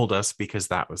he's told us, because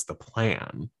that was the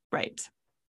plan. Right.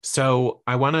 So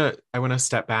I want to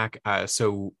step back.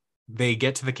 So they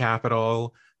get to the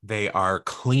Capitol. They are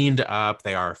cleaned up.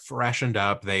 They are freshened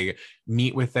up. They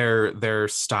meet with their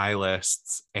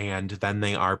stylists, and then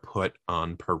they are put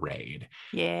on parade.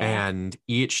 Yeah. And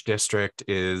each district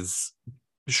is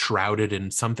shrouded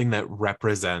in something that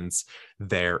represents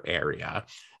their area.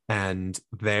 And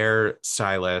their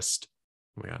stylist,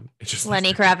 oh my God, it's just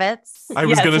Lenny Kravitz. I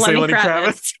was going to say Lenny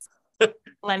Kravitz.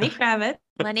 Lenny Kravitz.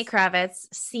 Lenny Kravitz.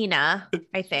 Cena,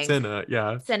 I think. Cinna,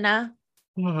 yeah. Cinna.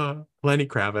 Lenny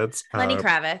Kravitz. Lenny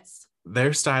Kravitz.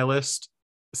 Their stylist,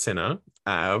 Cinna,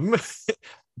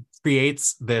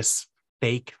 creates this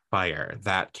fake fire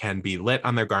that can be lit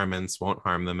on their garments, won't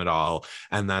harm them at all.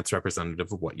 And that's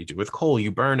representative of what you do with coal.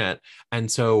 You burn it. And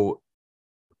so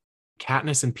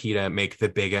Katniss and Peeta make the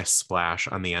biggest splash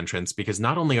on the entrance, because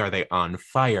not only are they on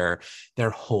fire, they're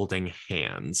holding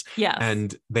hands. Yes.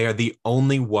 And they are the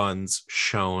only ones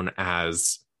shown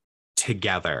as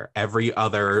together. Every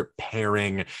other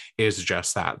pairing is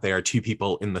just that. They are two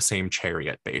people in the same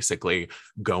chariot, basically,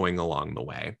 going along the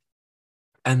way.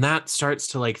 And that starts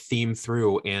to like theme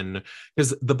through in,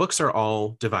 because the books are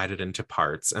all divided into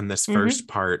parts. And this first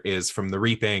part is from the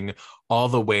Reaping all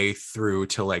the way through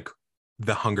to like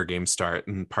the Hunger Games start.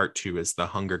 And part 2 is the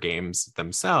Hunger Games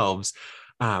themselves.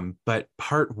 But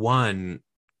part 1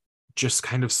 just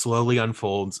kind of slowly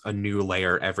unfolds a new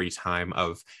layer every time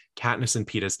of Katniss and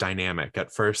Peeta's dynamic.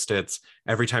 At first, it's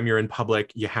every time you're in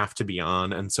public, you have to be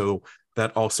on. And so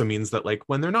that also means that like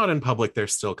when they're not in public, they're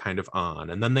still kind of on.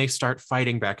 And then they start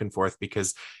fighting back and forth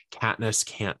because Katniss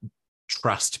can't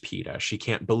trust Peeta. She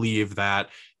can't believe that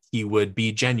he would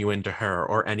be genuine to her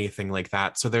or anything like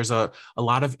that. So there's a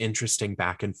lot of interesting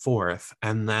back and forth.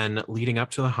 And then leading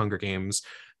up to the Hunger Games,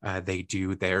 they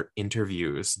do their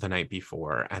interviews the night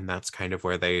before. And that's kind of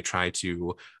where they try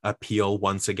to appeal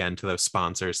once again to those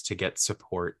sponsors to get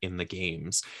support in the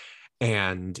games.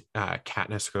 And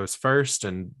Katniss goes first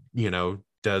and,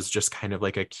 does just kind of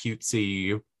like a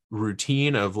cutesy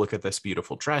routine of look at this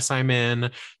beautiful dress I'm in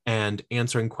and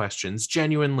answering questions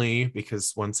genuinely,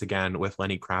 because once again, with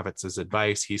Lenny Kravitz's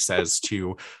advice, he says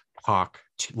to talk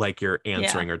to, like you're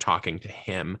answering or talking to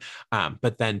him.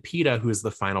 But then Peeta, who is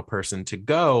the final person to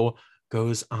go,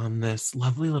 goes on this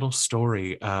lovely little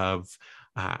story of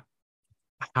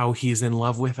how he's in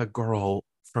love with a girl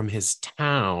from his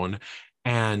town.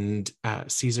 And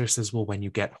Caesar says, well, when you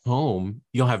get home,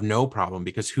 you'll have no problem,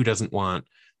 because who doesn't want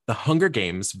the Hunger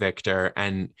Games victor?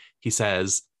 And he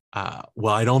says,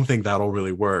 well, I don't think that'll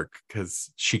really work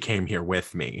because she came here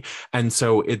with me. And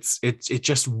so it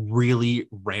just really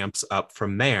ramps up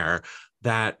from there,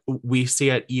 that we see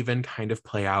it even kind of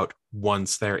play out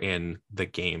once they're in the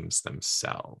games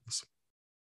themselves.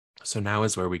 So now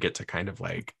is where we get to kind of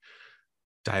like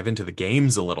dive into the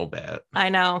games a little bit. I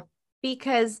know.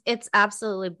 Because it's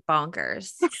absolutely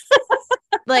bonkers.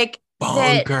 Like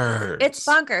bonkers. It's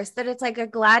bonkers that it's like a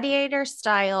gladiator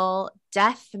style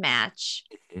death match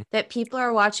that people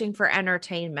are watching for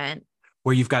entertainment.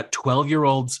 Where you've got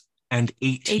 12-year-olds and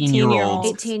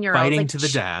 18-year-olds fighting like to the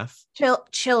death.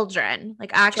 Children,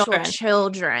 like actual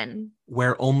children.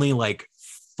 Where only like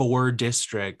 4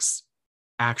 districts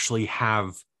actually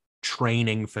have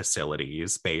training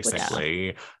facilities,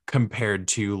 basically, compared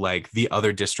to like the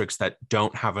other districts that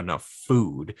don't have enough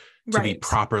food to be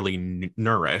properly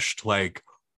nourished, like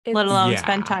let alone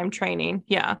spend time training.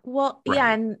 Well,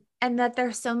 and that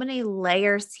there's so many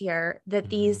layers here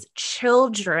that these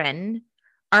children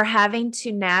are having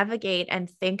to navigate and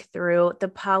think through the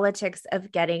politics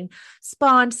of getting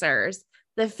sponsors,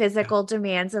 the physical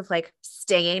demands of like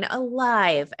staying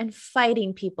alive and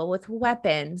fighting people with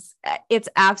weapons. It's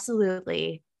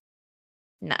absolutely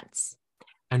nuts.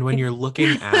 And when you're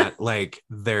looking at like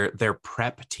their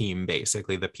prep team,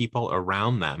 basically the people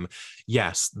around them,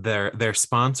 yes, their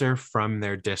sponsor from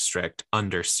their district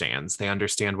understands. They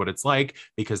understand what it's like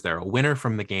because they're a winner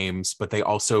from the games, but they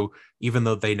also, even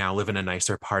though they now live in a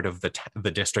nicer part of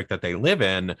the district that they live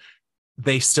in,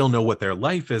 they still know what their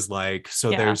life is like.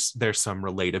 So there's some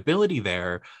relatability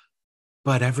there.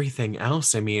 But everything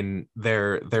else, I mean,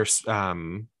 there's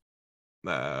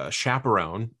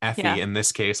chaperone, Effie, in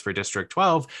this case for District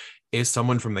 12, is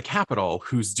someone from the Capitol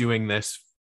who's doing this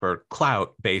for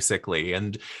clout, basically.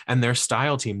 And their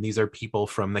style team, these are people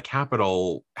from the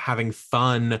Capitol having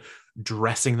fun,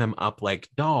 dressing them up like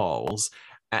dolls.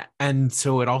 And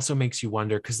so it also makes you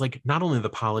wonder, because like not only the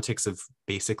politics of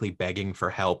basically begging for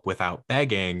help without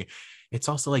begging, it's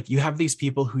also like you have these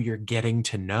people who you're getting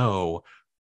to know,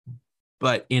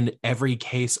 but in every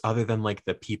case other than like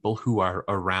the people who are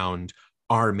around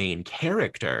our main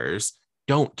characters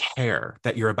don't care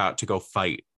that you're about to go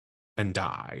fight and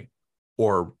die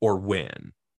or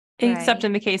win. Except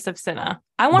in the case of Cinna.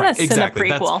 I want a Cinna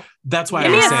prequel. That's why I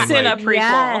was saying Cinna like, prequel.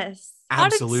 Yes.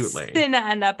 Absolutely. How did Cinna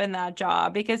end up in that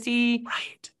job? Because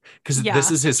because this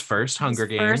is his first Hunger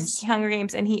Games.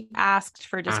 And he asked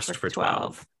for District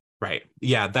 12. Right.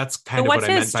 Yeah, that's kind of what I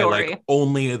meant by like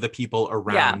only the people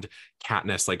around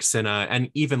Katniss, like Cinna, and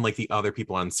even like the other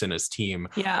people on Cinna's team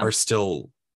are still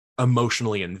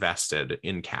emotionally invested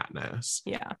in Katniss.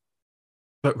 Yeah.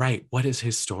 But what is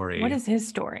his story? What is his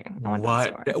story?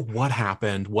 What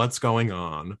happened? What's going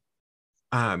on?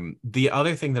 The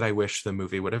other thing that I wish the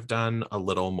movie would have done a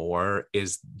little more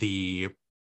is the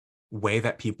way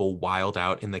that people wild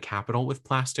out in the Capitol with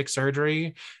plastic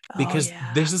surgery, because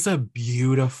this is a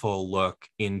beautiful look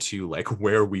into like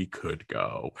where we could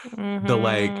go. The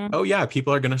like, oh yeah,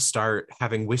 people are gonna start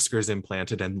having whiskers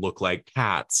implanted and look like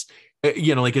cats.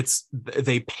 Like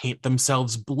they paint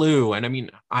themselves blue, and I mean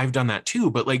I've done that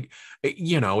too, but like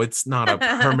it's not a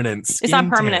permanent skin it's not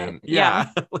permanent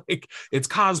tint. Like it's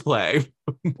cosplay.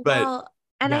 But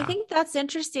I think that's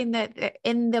interesting that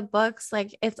in the books,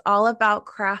 like it's all about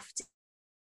crafting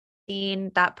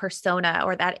that persona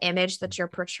or that image that you're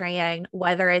portraying,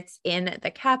 whether it's in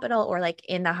the Capitol or like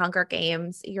in the Hunger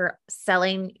Games. You're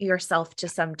selling yourself to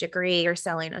some degree. You're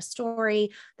selling a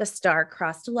story, the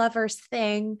star-crossed lovers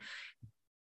thing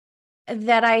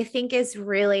that I think is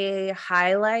really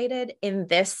highlighted in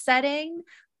this setting,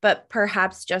 but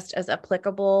perhaps just as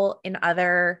applicable in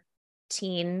other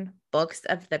teen books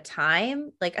of the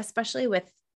time, like especially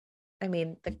with, I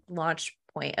mean, the launch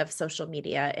point of social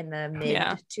media in the mid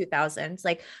 2000s,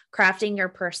 like crafting your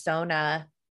persona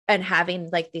and having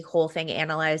like the whole thing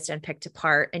analyzed and picked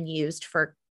apart and used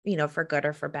for, you know, for good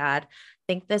or for bad. I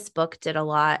think this book did a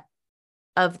lot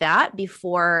of that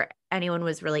before anyone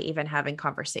was really even having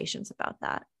conversations about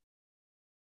that.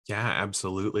 Yeah,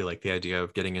 absolutely. Like the idea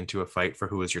of getting into a fight for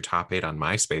who was your top 8 on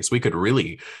MySpace. We could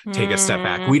really take a step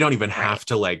back. We don't even have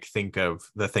to like think of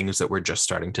the things that we're just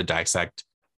starting to dissect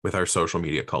with our social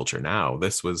media culture now.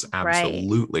 This was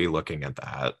absolutely looking at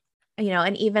that. You know,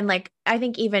 and even like, I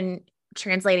think even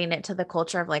translating it to the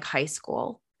culture of like high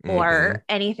school or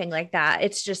anything like that.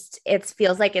 It's just, it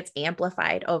feels like it's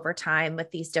amplified over time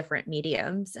with these different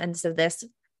mediums. And so this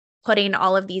putting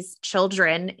all of these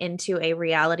children into a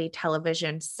reality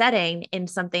television setting in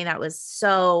something that was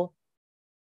so,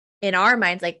 in our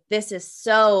minds, like this is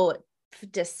so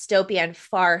dystopian,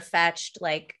 far-fetched,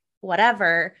 like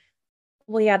whatever.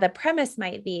 Well, yeah, the premise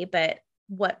might be, but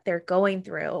what they're going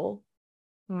through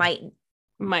might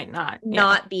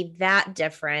not be that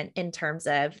different in terms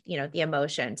of, you know, the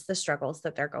emotions, the struggles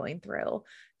that they're going through.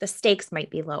 The stakes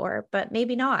might be lower, but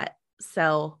maybe not.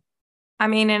 So, I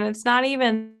mean, and it's not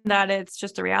even that it's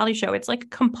just a reality show. It's like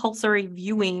compulsory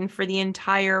viewing for the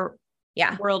entire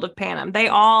world of Panem. They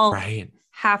all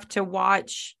have to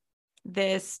watch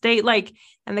this. They like,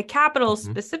 and the Capitol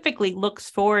specifically looks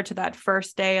forward to that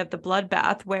first day of the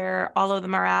bloodbath where all of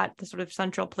them are at the sort of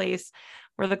central place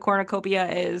where the cornucopia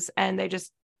is, and they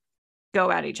just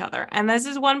go at each other. And this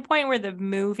is one point where the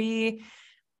movie,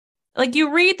 like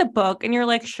you read the book and you're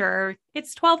like, sure,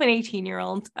 it's 12 and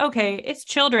 18-year-olds. Okay, it's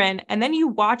children. And then you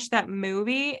watch that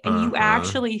movie and you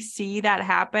actually see that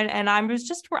happen. And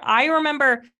I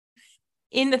remember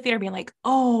in the theater being like,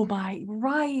 oh my,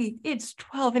 right. It's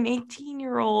 12 and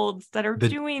 18-year-olds that are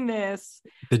doing this.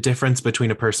 The difference between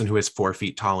a person who is 4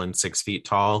 feet tall and 6 feet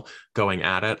tall going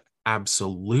at it.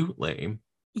 Absolutely.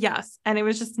 Yes. And it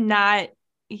was just not,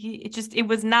 it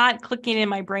was not clicking in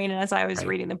my brain as I was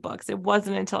reading the books. It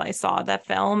wasn't until I saw that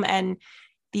film and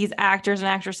these actors and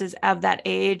actresses of that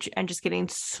age and just getting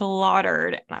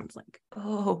slaughtered. And I was like,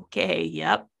 oh, okay.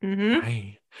 Yep.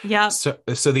 Right. Yeah. So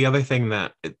the other thing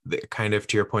that kind of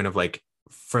to your point of like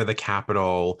for the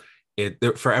Capitol,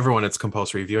 for everyone, it's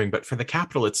compulsory viewing, but for the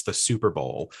Capitol, it's the Super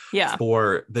Bowl. Yeah.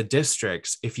 For the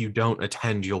districts, if you don't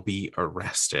attend, you'll be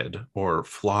arrested or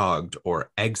flogged or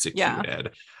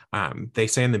executed. Yeah. They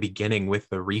say in the beginning with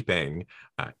the reaping,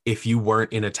 if you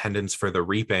weren't in attendance for the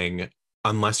reaping,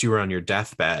 unless you were on your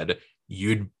deathbed,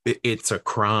 it's a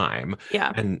crime.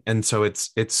 Yeah. And so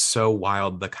it's so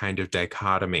wild, the kind of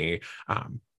dichotomy.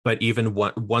 But even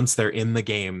once they're in the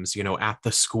games, you know, at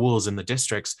the schools in the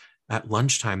districts, at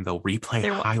lunchtime, they'll replay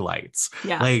highlights.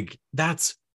 Yeah. Like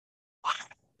that's.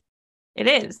 It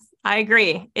is. I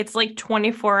agree. It's like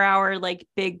 24-hour, like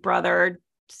Big Brother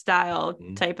style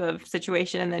type of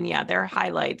situation. And then, there are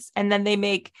highlights. And then they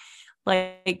make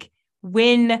like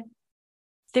when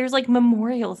there's like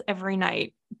memorials every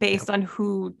night based on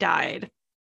who died,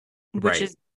 which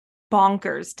is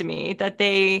bonkers to me that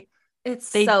it's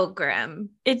so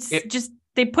grim. It's just,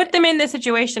 they put them in this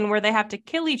situation where they have to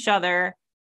kill each other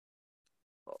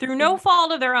through no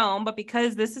fault of their own, but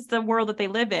because this is the world that they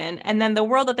live in. And then the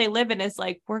world that they live in is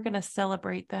like, we're going to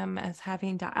celebrate them as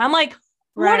having died. I'm like,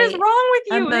 what is wrong with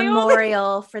you? A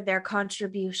memorial for their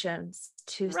contributions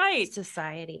to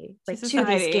society, like to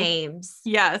these games.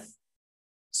 Yes.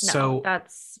 So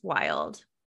that's wild.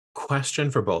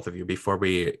 Question for both of you before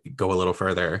we go a little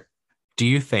further. Do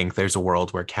you think there's a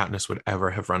world where Katniss would ever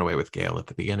have run away with Gale at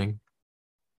the beginning?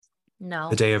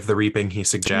 No. The day of the reaping, he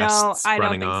suggests. No, I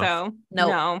running don't think off. so.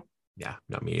 No. Yeah,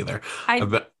 not me either.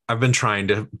 I've been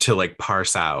trying to like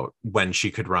parse out when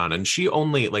she could run, and she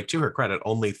only, like, to her credit,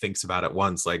 only thinks about it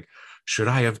once. Like, should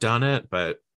I have done it?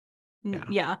 But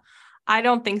yeah, I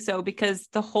don't think so, because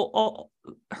the whole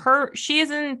she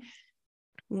is in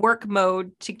work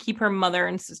mode to keep her mother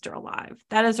and sister alive.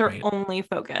 That is her only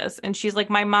focus. And she's like,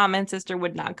 my mom and sister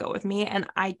would not go with me, and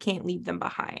I can't leave them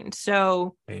behind.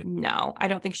 So no, I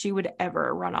don't think she would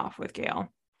ever run off with Gale.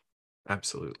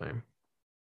 Absolutely.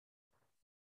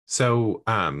 So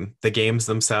the games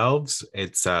themselves,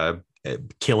 it's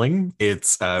killing,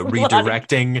 it's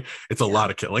redirecting. It's a lot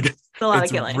of killing. It's a lot of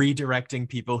killing. Redirecting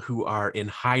people who are in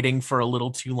hiding for a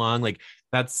little too long. Like,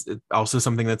 that's also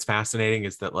something that's fascinating,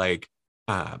 is that like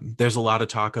there's a lot of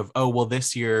talk of, oh, well,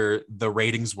 this year the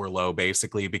ratings were low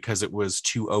basically because it was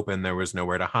too open. There was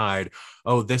nowhere to hide.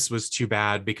 Oh, this was too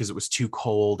bad because it was too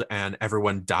cold and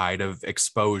everyone died of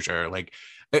exposure. Like,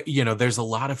 you know, there's a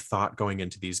lot of thought going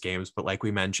into these games, but like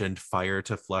we mentioned, fire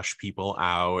to flush people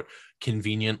out,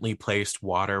 conveniently placed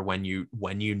water when you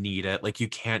need it. Like you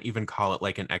can't even call it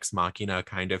like an ex machina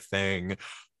kind of thing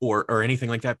or anything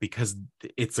like that, because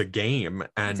it's a game,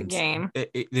 and it's a game.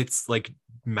 It's like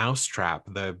mousetrap.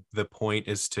 The point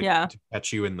is to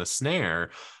catch you in the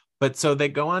snare. But so they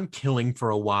go on killing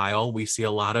for a while. We see a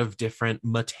lot of different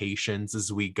mutations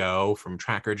as we go, from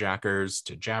tracker jackers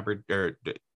to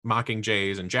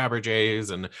mockingjays and jabberjays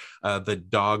and the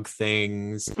dog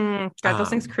things. God, those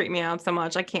things creep me out so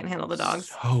much. I can't handle the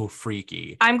dogs. So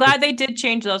freaky. I'm glad they did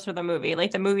change those for the movie.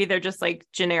 Like the movie, they're just like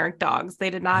generic dogs.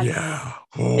 They did not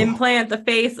implant the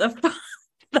face of the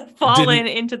fallen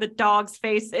into the dogs'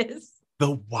 faces.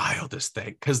 The wildest thing,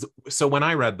 because so when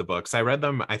I read the books, I read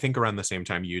them I think around the same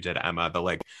time you did, Emma.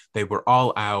 They were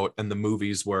all out, and the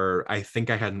movies were, I think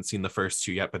I hadn't seen the first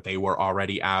two yet, but they were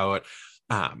already out.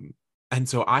 And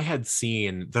so I had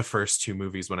seen the first two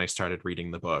movies when I started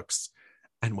reading the books,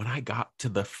 and when I got to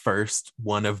the first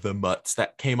one of the mutts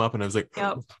that came up, and I was like,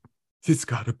 it's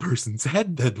got a person's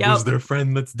head that was their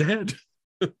friend that's dead.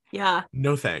 Yeah,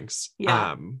 no thanks.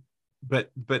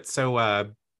 But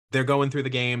so they're going through the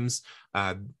games.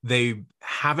 They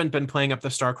haven't been playing up the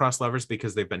star-crossed lovers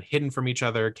because they've been hidden from each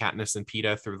other, Katniss and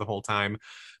Peeta, through the whole time.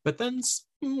 But then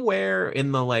somewhere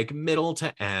in the like middle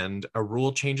to end, a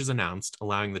rule change is announced,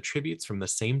 allowing the tributes from the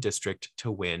same district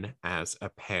to win as a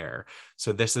pair.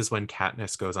 So this is when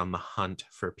Katniss goes on the hunt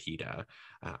for Peeta.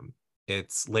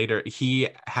 It's later, he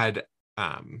had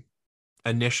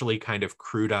initially kind of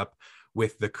crewed up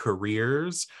with the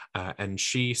careers, and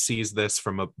she sees this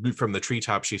from the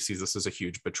treetop. She sees this as a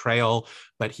huge betrayal,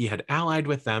 but he had allied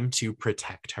with them to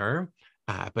protect her.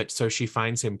 But so she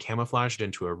finds him camouflaged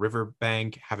into a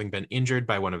riverbank, having been injured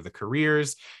by one of the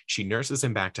careers. She nurses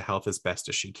him back to health as best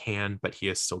as she can, but he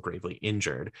is still gravely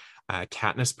injured.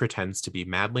 Katniss pretends to be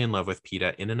madly in love with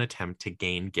Peeta in an attempt to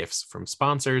gain gifts from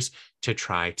sponsors to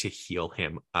try to heal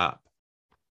him up.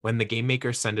 When the game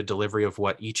makers send a delivery of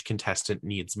what each contestant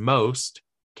needs most,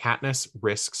 Katniss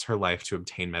risks her life to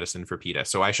obtain medicine for Peeta.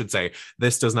 So I should say,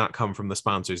 this does not come from the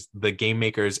sponsors. The game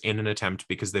makers, in an attempt,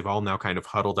 because they've all now kind of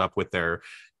huddled up with their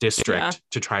district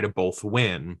to try to both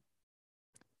win,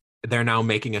 they're now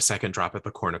making a second drop at the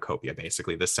cornucopia,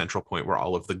 basically, the central point where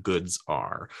all of the goods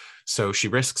are. So she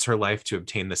risks her life to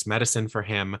obtain this medicine for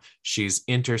him. She's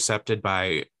intercepted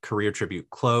by career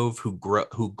tribute Clove, who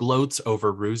gloats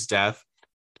over Rue's death.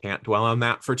 Can't dwell on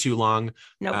that for too long.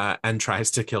 And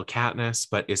tries to kill Katniss,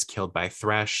 but is killed by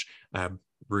Thresh,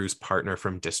 Rue's partner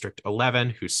from District 11,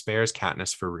 who spares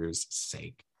Katniss for Rue's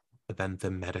sake. But then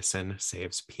the medicine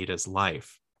saves Peeta's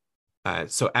life.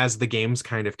 So as the games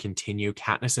kind of continue,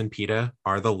 Katniss and Peeta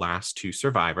are the last two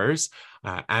survivors.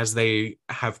 As they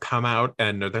have come out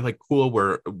and they're like,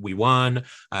 cool, we won.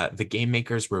 The game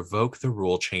makers revoke the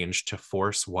rule change to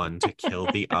force one to kill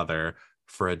the other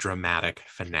for a dramatic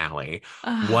finale.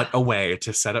 What a way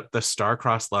to set up the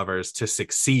star-crossed lovers to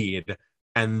succeed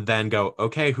and then go,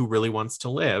 okay, who really wants to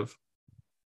live?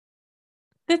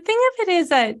 The thing of it is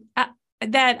that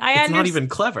it's not even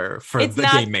clever for the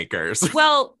game makers.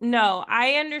 Well, no,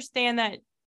 I understand that.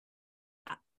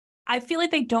 I feel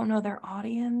like they don't know their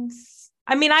audience.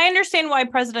 I mean, I understand why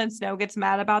President Snow gets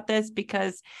mad about this,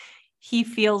 because he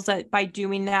feels that by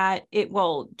doing that, it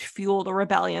will fuel the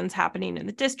rebellions happening in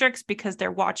the districts because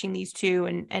they're watching these two,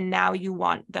 and now you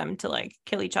want them to like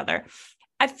kill each other.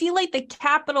 I feel like the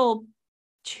Capitol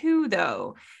too,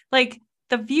 though, like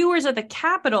the viewers of the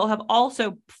Capitol have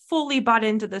also fully bought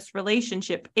into this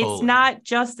relationship. It's not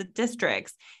just the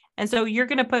districts. And so you're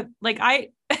going to put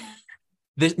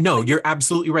you're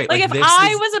absolutely right. Like if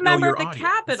I was a member of the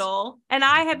Capitol and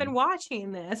I have been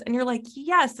watching this and you're like,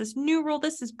 yes, this new rule,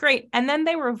 this is great. And then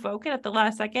they revoke it at the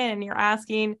last second and you're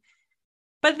asking,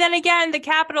 but then again, the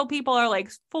Capitol people are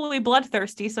like fully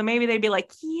bloodthirsty. So maybe they'd be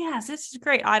like, yes, this is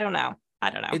great. I don't know.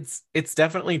 It's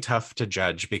definitely tough to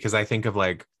judge, because I think of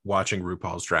like watching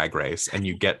RuPaul's Drag Race and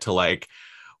you get to like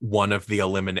one of the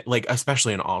like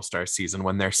especially in All-Star season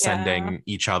when they're sending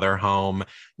each other home,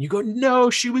 you go, no,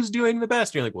 she was doing the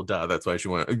best. And you're like, well, duh, that's why she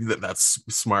won. That's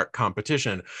smart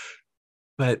competition.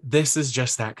 But this is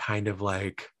just that kind of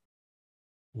like,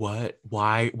 why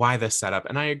this setup?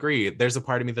 And I agree. There's a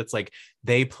part of me that's like,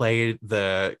 they played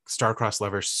the star-crossed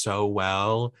lovers so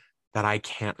well that I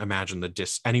can't imagine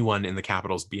anyone in the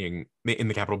Capitol being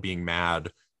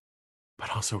mad.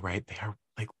 But also, right, they are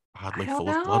like oddly full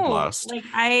of bloodlust. Like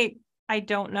I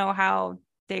don't know how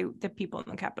the people in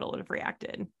the Capitol would have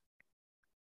reacted.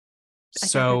 I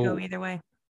think it could go either way.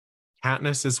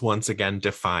 Katniss is once again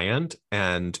defiant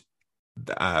and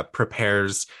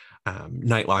prepares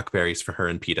nightlock berries for her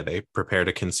and Peeta. They prepare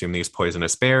to consume these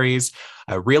poisonous berries,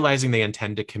 realizing they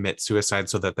intend to commit suicide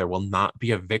so that there will not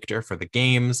be a victor for the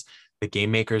games. The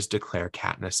game makers declare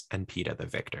Katniss and Peeta the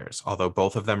victors. Although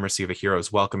both of them receive a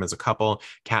hero's welcome as a couple,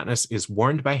 Katniss is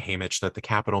warned by Haymitch that the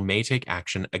Capitol may take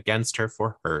action against her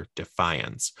for her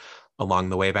defiance. Along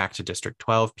the way back to District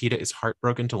 12, Peeta is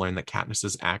heartbroken to learn that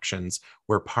Katniss's actions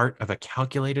were part of a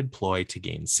calculated ploy to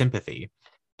gain sympathy.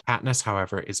 Katniss,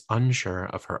 however, is unsure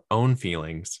of her own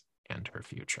feelings and her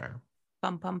future.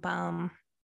 Bum, bum, bum.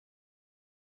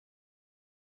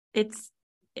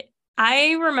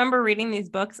 I remember reading these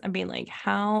books and being like,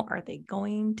 how are they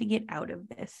going to get out of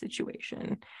this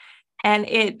situation? And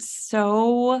it's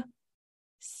so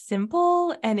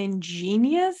simple and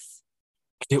ingenious.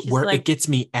 It gets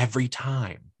me every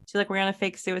time. She's like, we're going to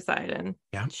fake suicide. And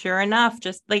sure enough,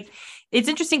 just like, it's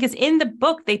interesting because in the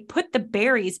book, they put the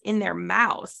berries in their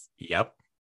mouths. Yep.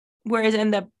 Whereas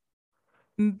in the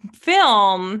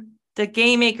film, the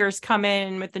game makers come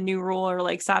in with the new rule or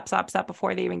like, stop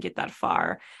before they even get that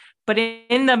far. But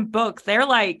in the book, they're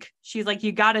like, she's like,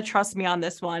 you got to trust me on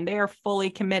this one. They are fully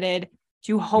committed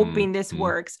to hoping this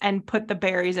works and put the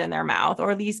berries in their mouth or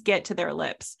at least get to their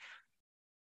lips,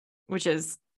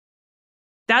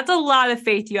 that's a lot of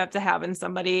faith you have to have in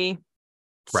somebody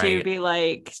to be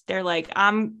like, they're like,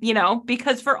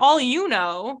 because for all you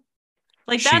know,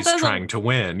 like she's trying to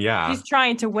win. Yeah. She's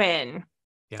trying to win.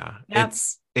 Yeah. Yep.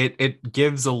 It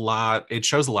gives a lot. It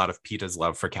shows a lot of Peeta's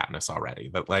love for Katniss already.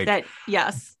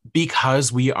 Yes.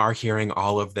 Because we are hearing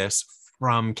all of this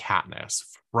from Katniss,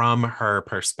 from her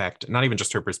perspective, not even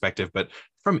just her perspective, but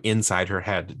from inside her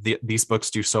head. These books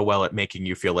do so well at making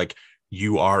you feel like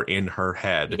you are in her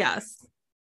head. Yes.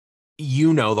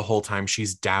 The whole time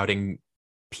she's doubting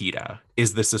Peeta.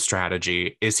 Is this a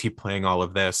strategy? Is he playing all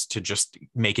of this to just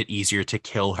make it easier to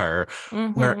kill her?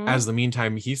 Whereas the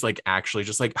meantime, he's like actually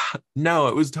just like, no,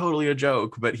 it was totally a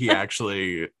joke, but he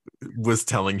actually was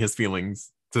telling his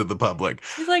feelings to the public.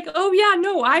 He's like, oh yeah,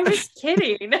 no, I was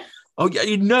kidding. Oh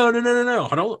yeah, no.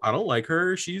 I don't like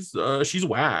her. She's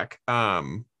whack.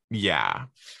 Yeah.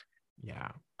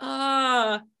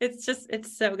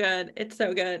 It's so good. It's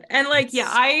so good. And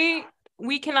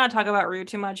we cannot talk about Rue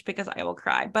too much because I will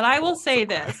cry. But I will say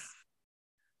this.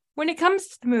 When it comes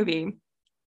to the movie,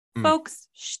 folks,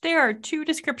 there are two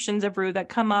descriptions of Rue that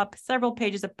come up several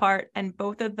pages apart, and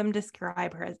both of them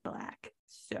describe her as black.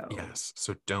 So yes.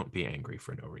 So don't be angry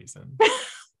for no reason.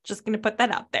 Just gonna put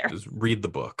that out there. Just read the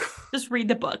book. There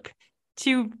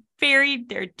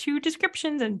are two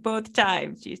descriptions, and both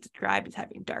times she's described as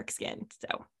having dark skin.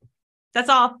 So that's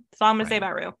all I'm gonna say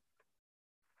about Rue.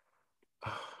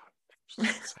 So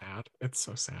sad. It's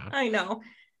so sad. I know.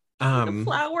 The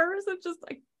flowers are just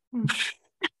like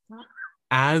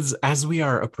as we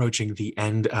are approaching the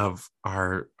end of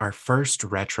our first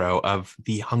retro of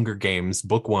the Hunger Games,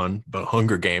 book 1, The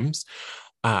Hunger Games,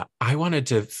 I wanted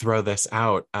to throw this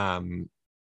out.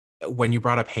 When you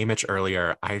brought up Haymitch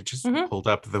earlier, I just pulled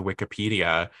up the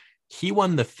Wikipedia. He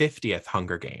won the 50th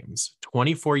Hunger Games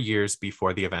 24 years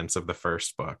before the events of the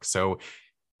first book. So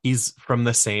he's from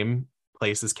the same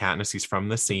place as Katniss. He's from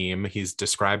the Seam. He's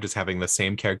described as having the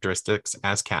same characteristics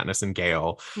as Katniss and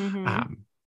Gale.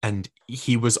 And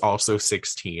he was also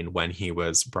 16 when he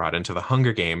was brought into the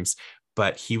Hunger Games,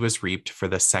 but he was reaped for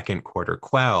the second quarter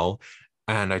quell.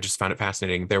 And I just found it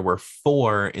fascinating. There were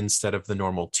 4 instead of the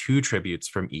normal 2 tributes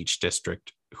from each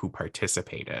district who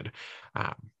participated.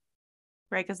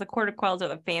 Right, because the quarter quells are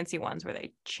the fancy ones where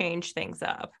they change things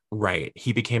up. Right.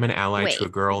 He became an ally to a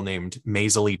girl named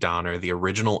Maisie Donner, the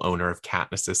original owner of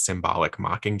Katniss's symbolic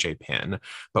Mockingjay pin,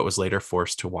 but was later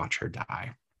forced to watch her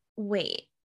die. Wait.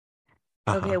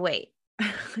 Okay, wait.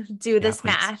 Do this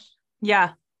math.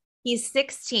 Yeah. He's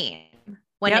 16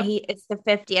 when it's the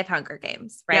 50th Hunger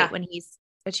Games, right? Yeah. When he's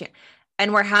a champ.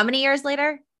 And we're how many years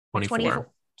later? 24.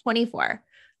 24.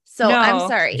 So no. I'm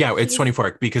sorry. Yeah, it's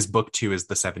 24 because book 2 is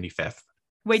the 75th.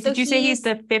 Wait, did you say he's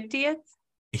the 50th?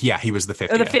 Yeah, he was the 50th.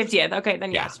 Oh, the 50th. Okay,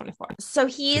 then yes, 24. So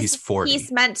he's 40.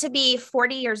 He's meant to be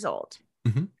 40 years old.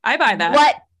 I buy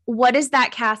that. What is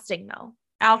that casting though?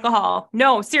 Alcohol.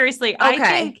 No, seriously.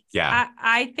 Okay.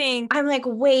 I think I'm like,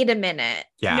 wait a minute.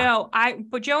 Yeah. No,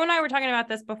 but Joe and I were talking about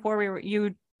this before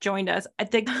you joined us. I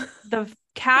think the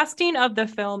casting of the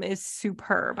film is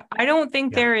superb. I don't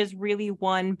think there is really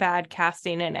one bad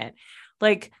casting in it.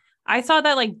 Like I saw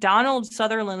that like Donald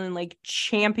Sutherland like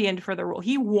championed for the role.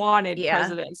 He wanted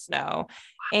President Snow.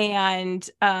 And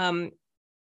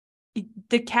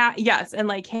the cat, yes, and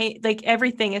like hey, like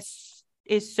everything is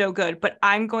so good, but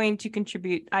I'm going to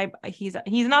contribute. He's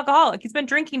an alcoholic. He's been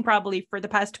drinking probably for the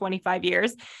past 25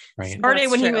 years. Right. Started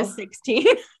when he was 16.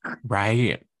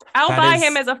 Right. I'll buy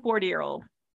him as a 40-year-old.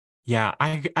 Yeah,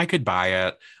 I could buy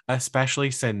it,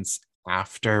 especially since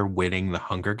after winning the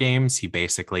Hunger Games, he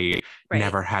basically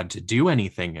never had to do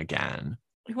anything again.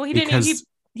 Well, he didn't.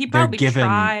 He probably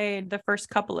tried the first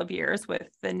couple of years with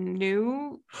the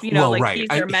new, he's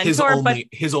their mentor.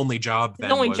 His only job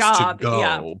then was to go.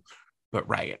 Yeah. But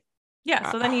Yeah,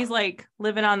 so then he's like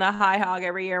living on the high hog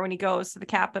every year when he goes to the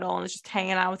Capitol and is just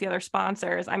hanging out with the other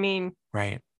sponsors. I mean,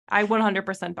 right. I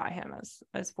 100% buy him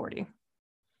as 40.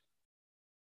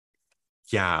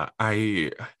 Yeah,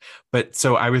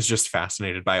 so I was just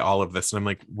fascinated by all of this, and I'm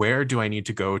like, where do I need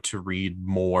to go to read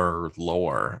more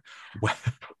lore?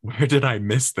 Where did I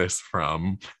miss this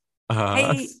from?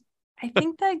 I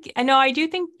think that I do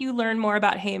think you learn more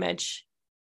about Haymitch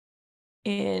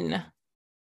in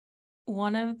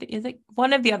one of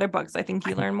the other books. I think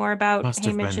you learn more about must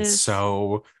have been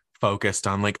so focused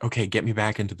on like, okay, get me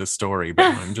back into the story, but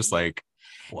I'm just like,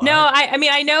 what? No, I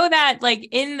mean, I know that like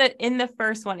in the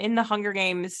first one, in the Hunger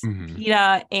Games,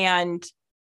 Peeta and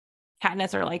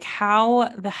Katniss are like, how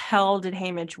the hell did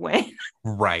Haymitch win?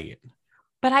 Right.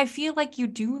 But I feel like you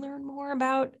do learn more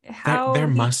about how there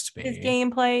must be his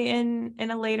gameplay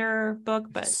in a later book,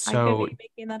 but I could be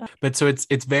making that up. But so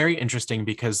it's very interesting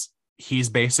because he's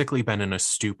basically been in a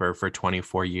stupor for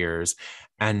 24 years,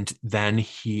 and then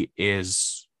he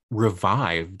is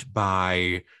revived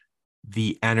by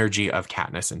the energy of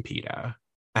Katniss and Peeta.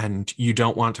 And you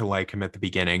don't want to like him at the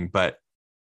beginning, but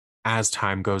as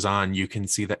time goes on, you can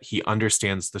see that he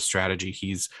understands the strategy.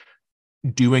 He's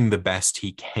doing the best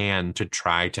he can to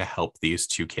try to help these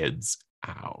two kids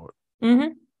out.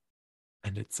 Mm-hmm.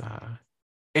 And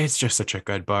it's just such a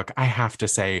good book. I have to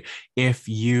say, if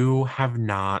you have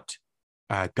not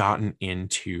gotten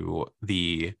into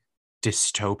the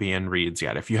dystopian reads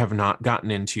yet, if you have not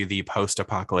gotten into the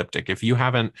post-apocalyptic, if you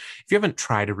haven't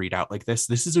tried to read out like this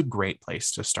is a great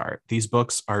place to start. These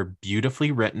books are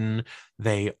beautifully written.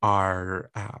 They are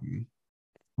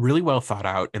really well thought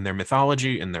out in their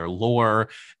mythology, in their lore,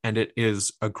 and it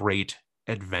is a great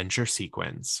adventure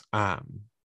sequence.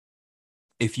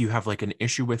 If you have like an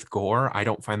issue with gore, I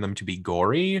don't find them to be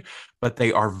gory, but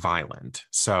they are violent.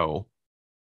 So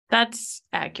that's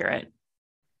accurate.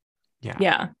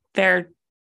 Yeah. They're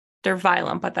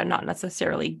violent, but they're not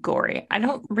necessarily gory. I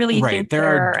don't really think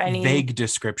there are any vague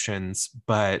descriptions,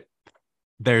 but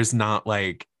there's not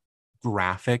like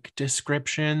graphic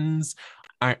descriptions.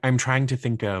 I'm trying to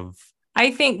think of.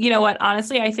 I think, you know what,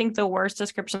 honestly, I think the worst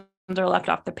descriptions are left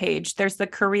off the page. There's the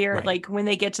career, like when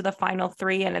they get to the final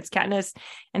three and it's Katniss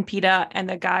and Peeta and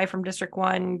the guy from District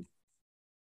 1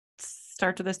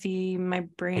 starts with a C. My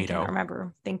brain can't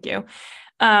remember. Thank you.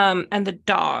 And the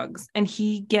dogs, and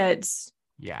he gets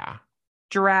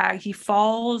dragged. He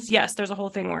falls. Yes, there's a whole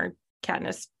thing where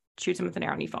Katniss shoots him with an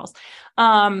arrow and he falls.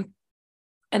 And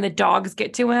the dogs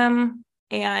get to him,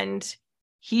 and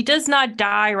he does not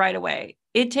die right away.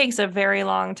 It takes a very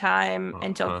long time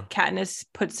until Katniss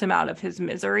puts him out of his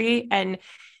misery. And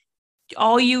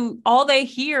all they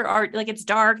hear are like, it's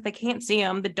dark. They can't see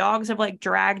him. The dogs have like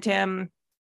dragged him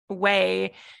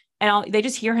away, and they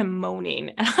just hear him moaning.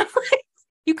 And I'm like,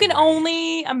 you can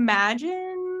only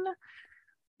imagine.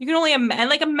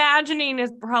 Like imagining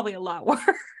is probably a lot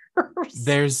worse.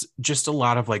 There's just a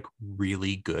lot of like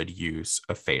really good use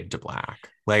of fade to black.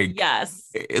 Like,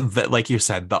 yes, like you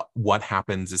said, what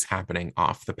happens is happening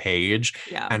off the page.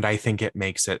 Yeah. And I think it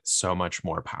makes it so much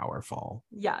more powerful.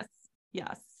 Yes.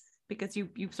 Because you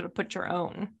sort of put your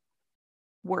own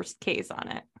worst case on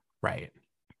it. Right.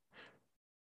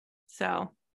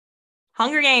 So,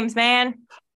 Hunger Games, man.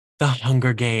 The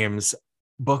Hunger Games,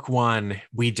 book 1,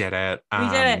 we did it. We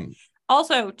did it.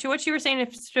 Also, to what you were saying,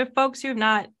 if folks who have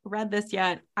not read this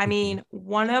yet, I mean,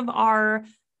 one of our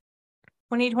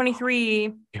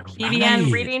 2023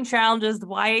 PBN reading challenges, the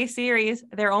YA series,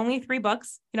 there are only 3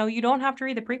 books. You don't have to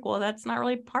read the prequel. That's not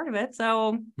really part of it.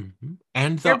 So,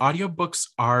 and the audiobooks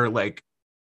are like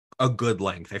a good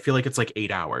length. I feel like it's like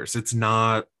 8 hours. It's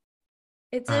not.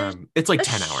 It's like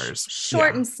 10 hours.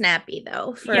 Short and snappy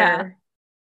though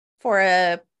for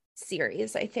a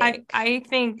series, I think. I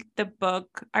think the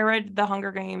book, I read The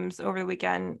Hunger Games over the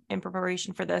weekend in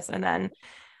preparation for this, and then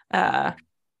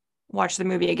watched the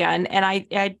movie again. And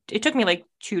it took me like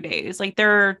 2 days. Like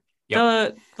the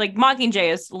like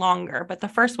Mockingjay is longer, but the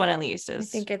first one at least is. I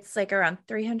think it's like around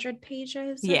 300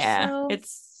 pages. Yeah, or so.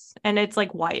 It's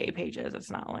like YA pages.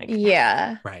 It's not like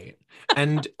right.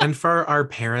 And for our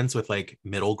parents with like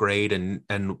middle grade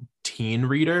and teen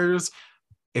readers,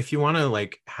 if you want to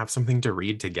like have something to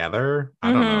read together,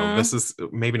 I don't know. This is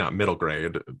maybe not middle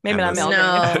grade. Maybe not middle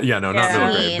grade. No. Not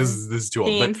middle grade. This is too old.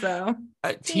 Teens,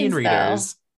 but teen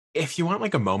readers, if you want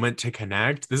like a moment to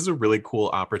connect, this is a really cool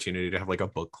opportunity to have like a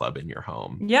book club in your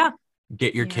home. Yeah.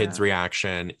 Get your kids'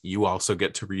 reaction. You also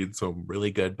get to read some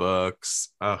really good books.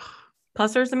 Ugh.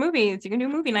 Plus there's the movies. You can do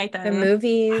movie night then. The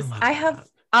movies.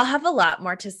 I'll have a lot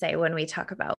more to say when we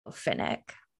talk about Finnick.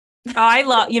 Oh, I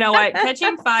love, you know what?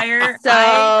 Catching Fire.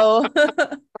 So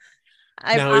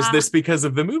now, is this because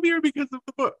of the movie or because of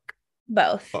the book?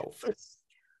 Both.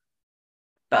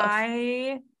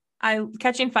 I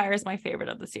Catching Fire is my favorite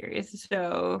of the series.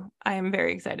 So I am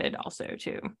very excited also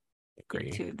to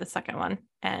agree to the second one.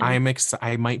 And I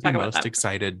might be most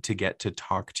excited to get to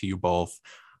talk to you both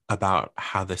about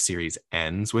how the series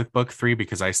ends with book 3,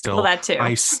 because I still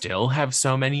have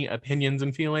so many opinions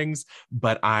and feelings,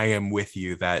 but I am with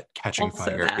you that Catching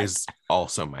Fire is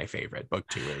also my favorite. Book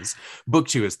 2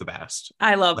 is the best.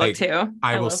 I love book 2.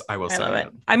 I will say it.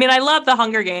 I mean, I love the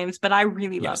Hunger Games, but I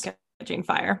really love Catching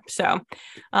Fire. So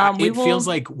it feels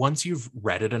like once you've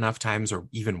read it enough times or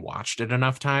even watched it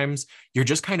enough times, you're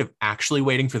just kind of actually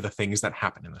waiting for the things that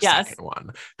happen in the second one.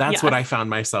 That's what I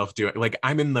found myself doing. Like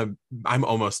I'm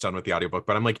almost done with the audiobook,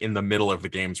 but I'm like in the middle of the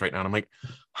games right now. And I'm like,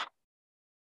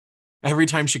 every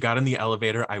time she got in the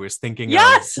elevator, I was thinking of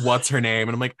what's her name.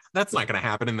 And I'm like, that's not going to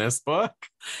happen in this book.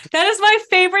 That is my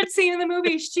favorite scene in the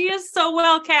movie. She is so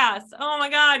well cast. Oh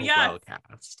my God. Yes. Well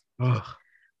cast. Ugh.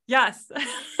 Yes.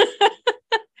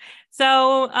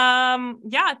 So,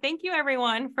 thank you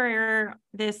everyone for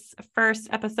this first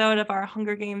episode of our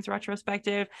Hunger Games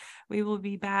retrospective. We will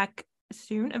be back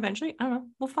soon, eventually. I don't know.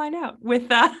 We'll find out with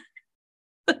the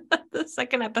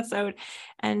second episode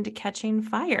and Catching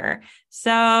Fire.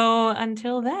 So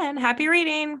until then, happy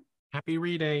reading. Happy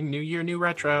reading. New year, new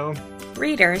retro.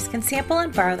 Readers can sample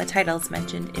and borrow the titles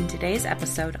mentioned in today's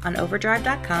episode on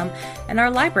overdrive.com, and our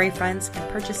library friends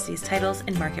can purchase these titles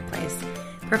in Marketplace.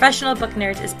 Professional Book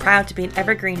Nerds is proud to be an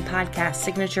Evergreen Podcast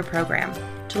signature program.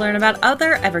 To learn about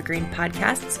other Evergreen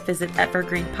podcasts, visit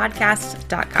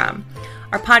evergreenpodcast.com.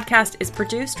 Our podcast is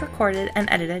produced, recorded, and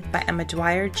edited by Emma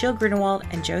Dwyer, Jill Grunewald,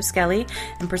 and Joe Skelly,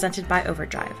 and presented by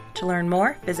Overdrive. To learn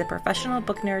more, visit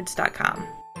professionalbooknerds.com.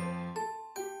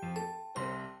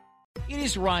 It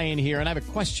is Ryan here, and I have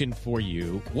a question for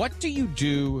you. What do you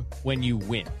do when you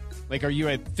win? Like, are you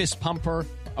a fist pumper,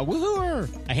 a woohooer,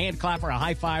 a hand clapper, a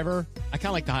high fiver? I kind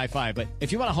of like the high five, but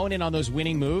if you want to hone in on those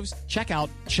winning moves, check out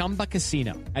Chumba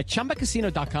Casino. At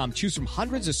ChumbaCasino.com, choose from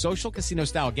hundreds of social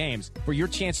casino-style games for your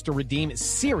chance to redeem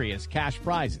serious cash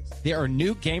prizes. There are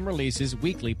new game releases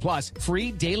weekly, plus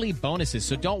free daily bonuses,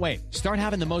 so don't wait. Start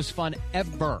having the most fun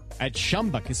ever at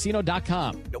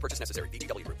ChumbaCasino.com. No purchase necessary.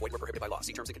 VGW Group. Void where prohibited by law.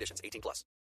 See terms and conditions. 18+.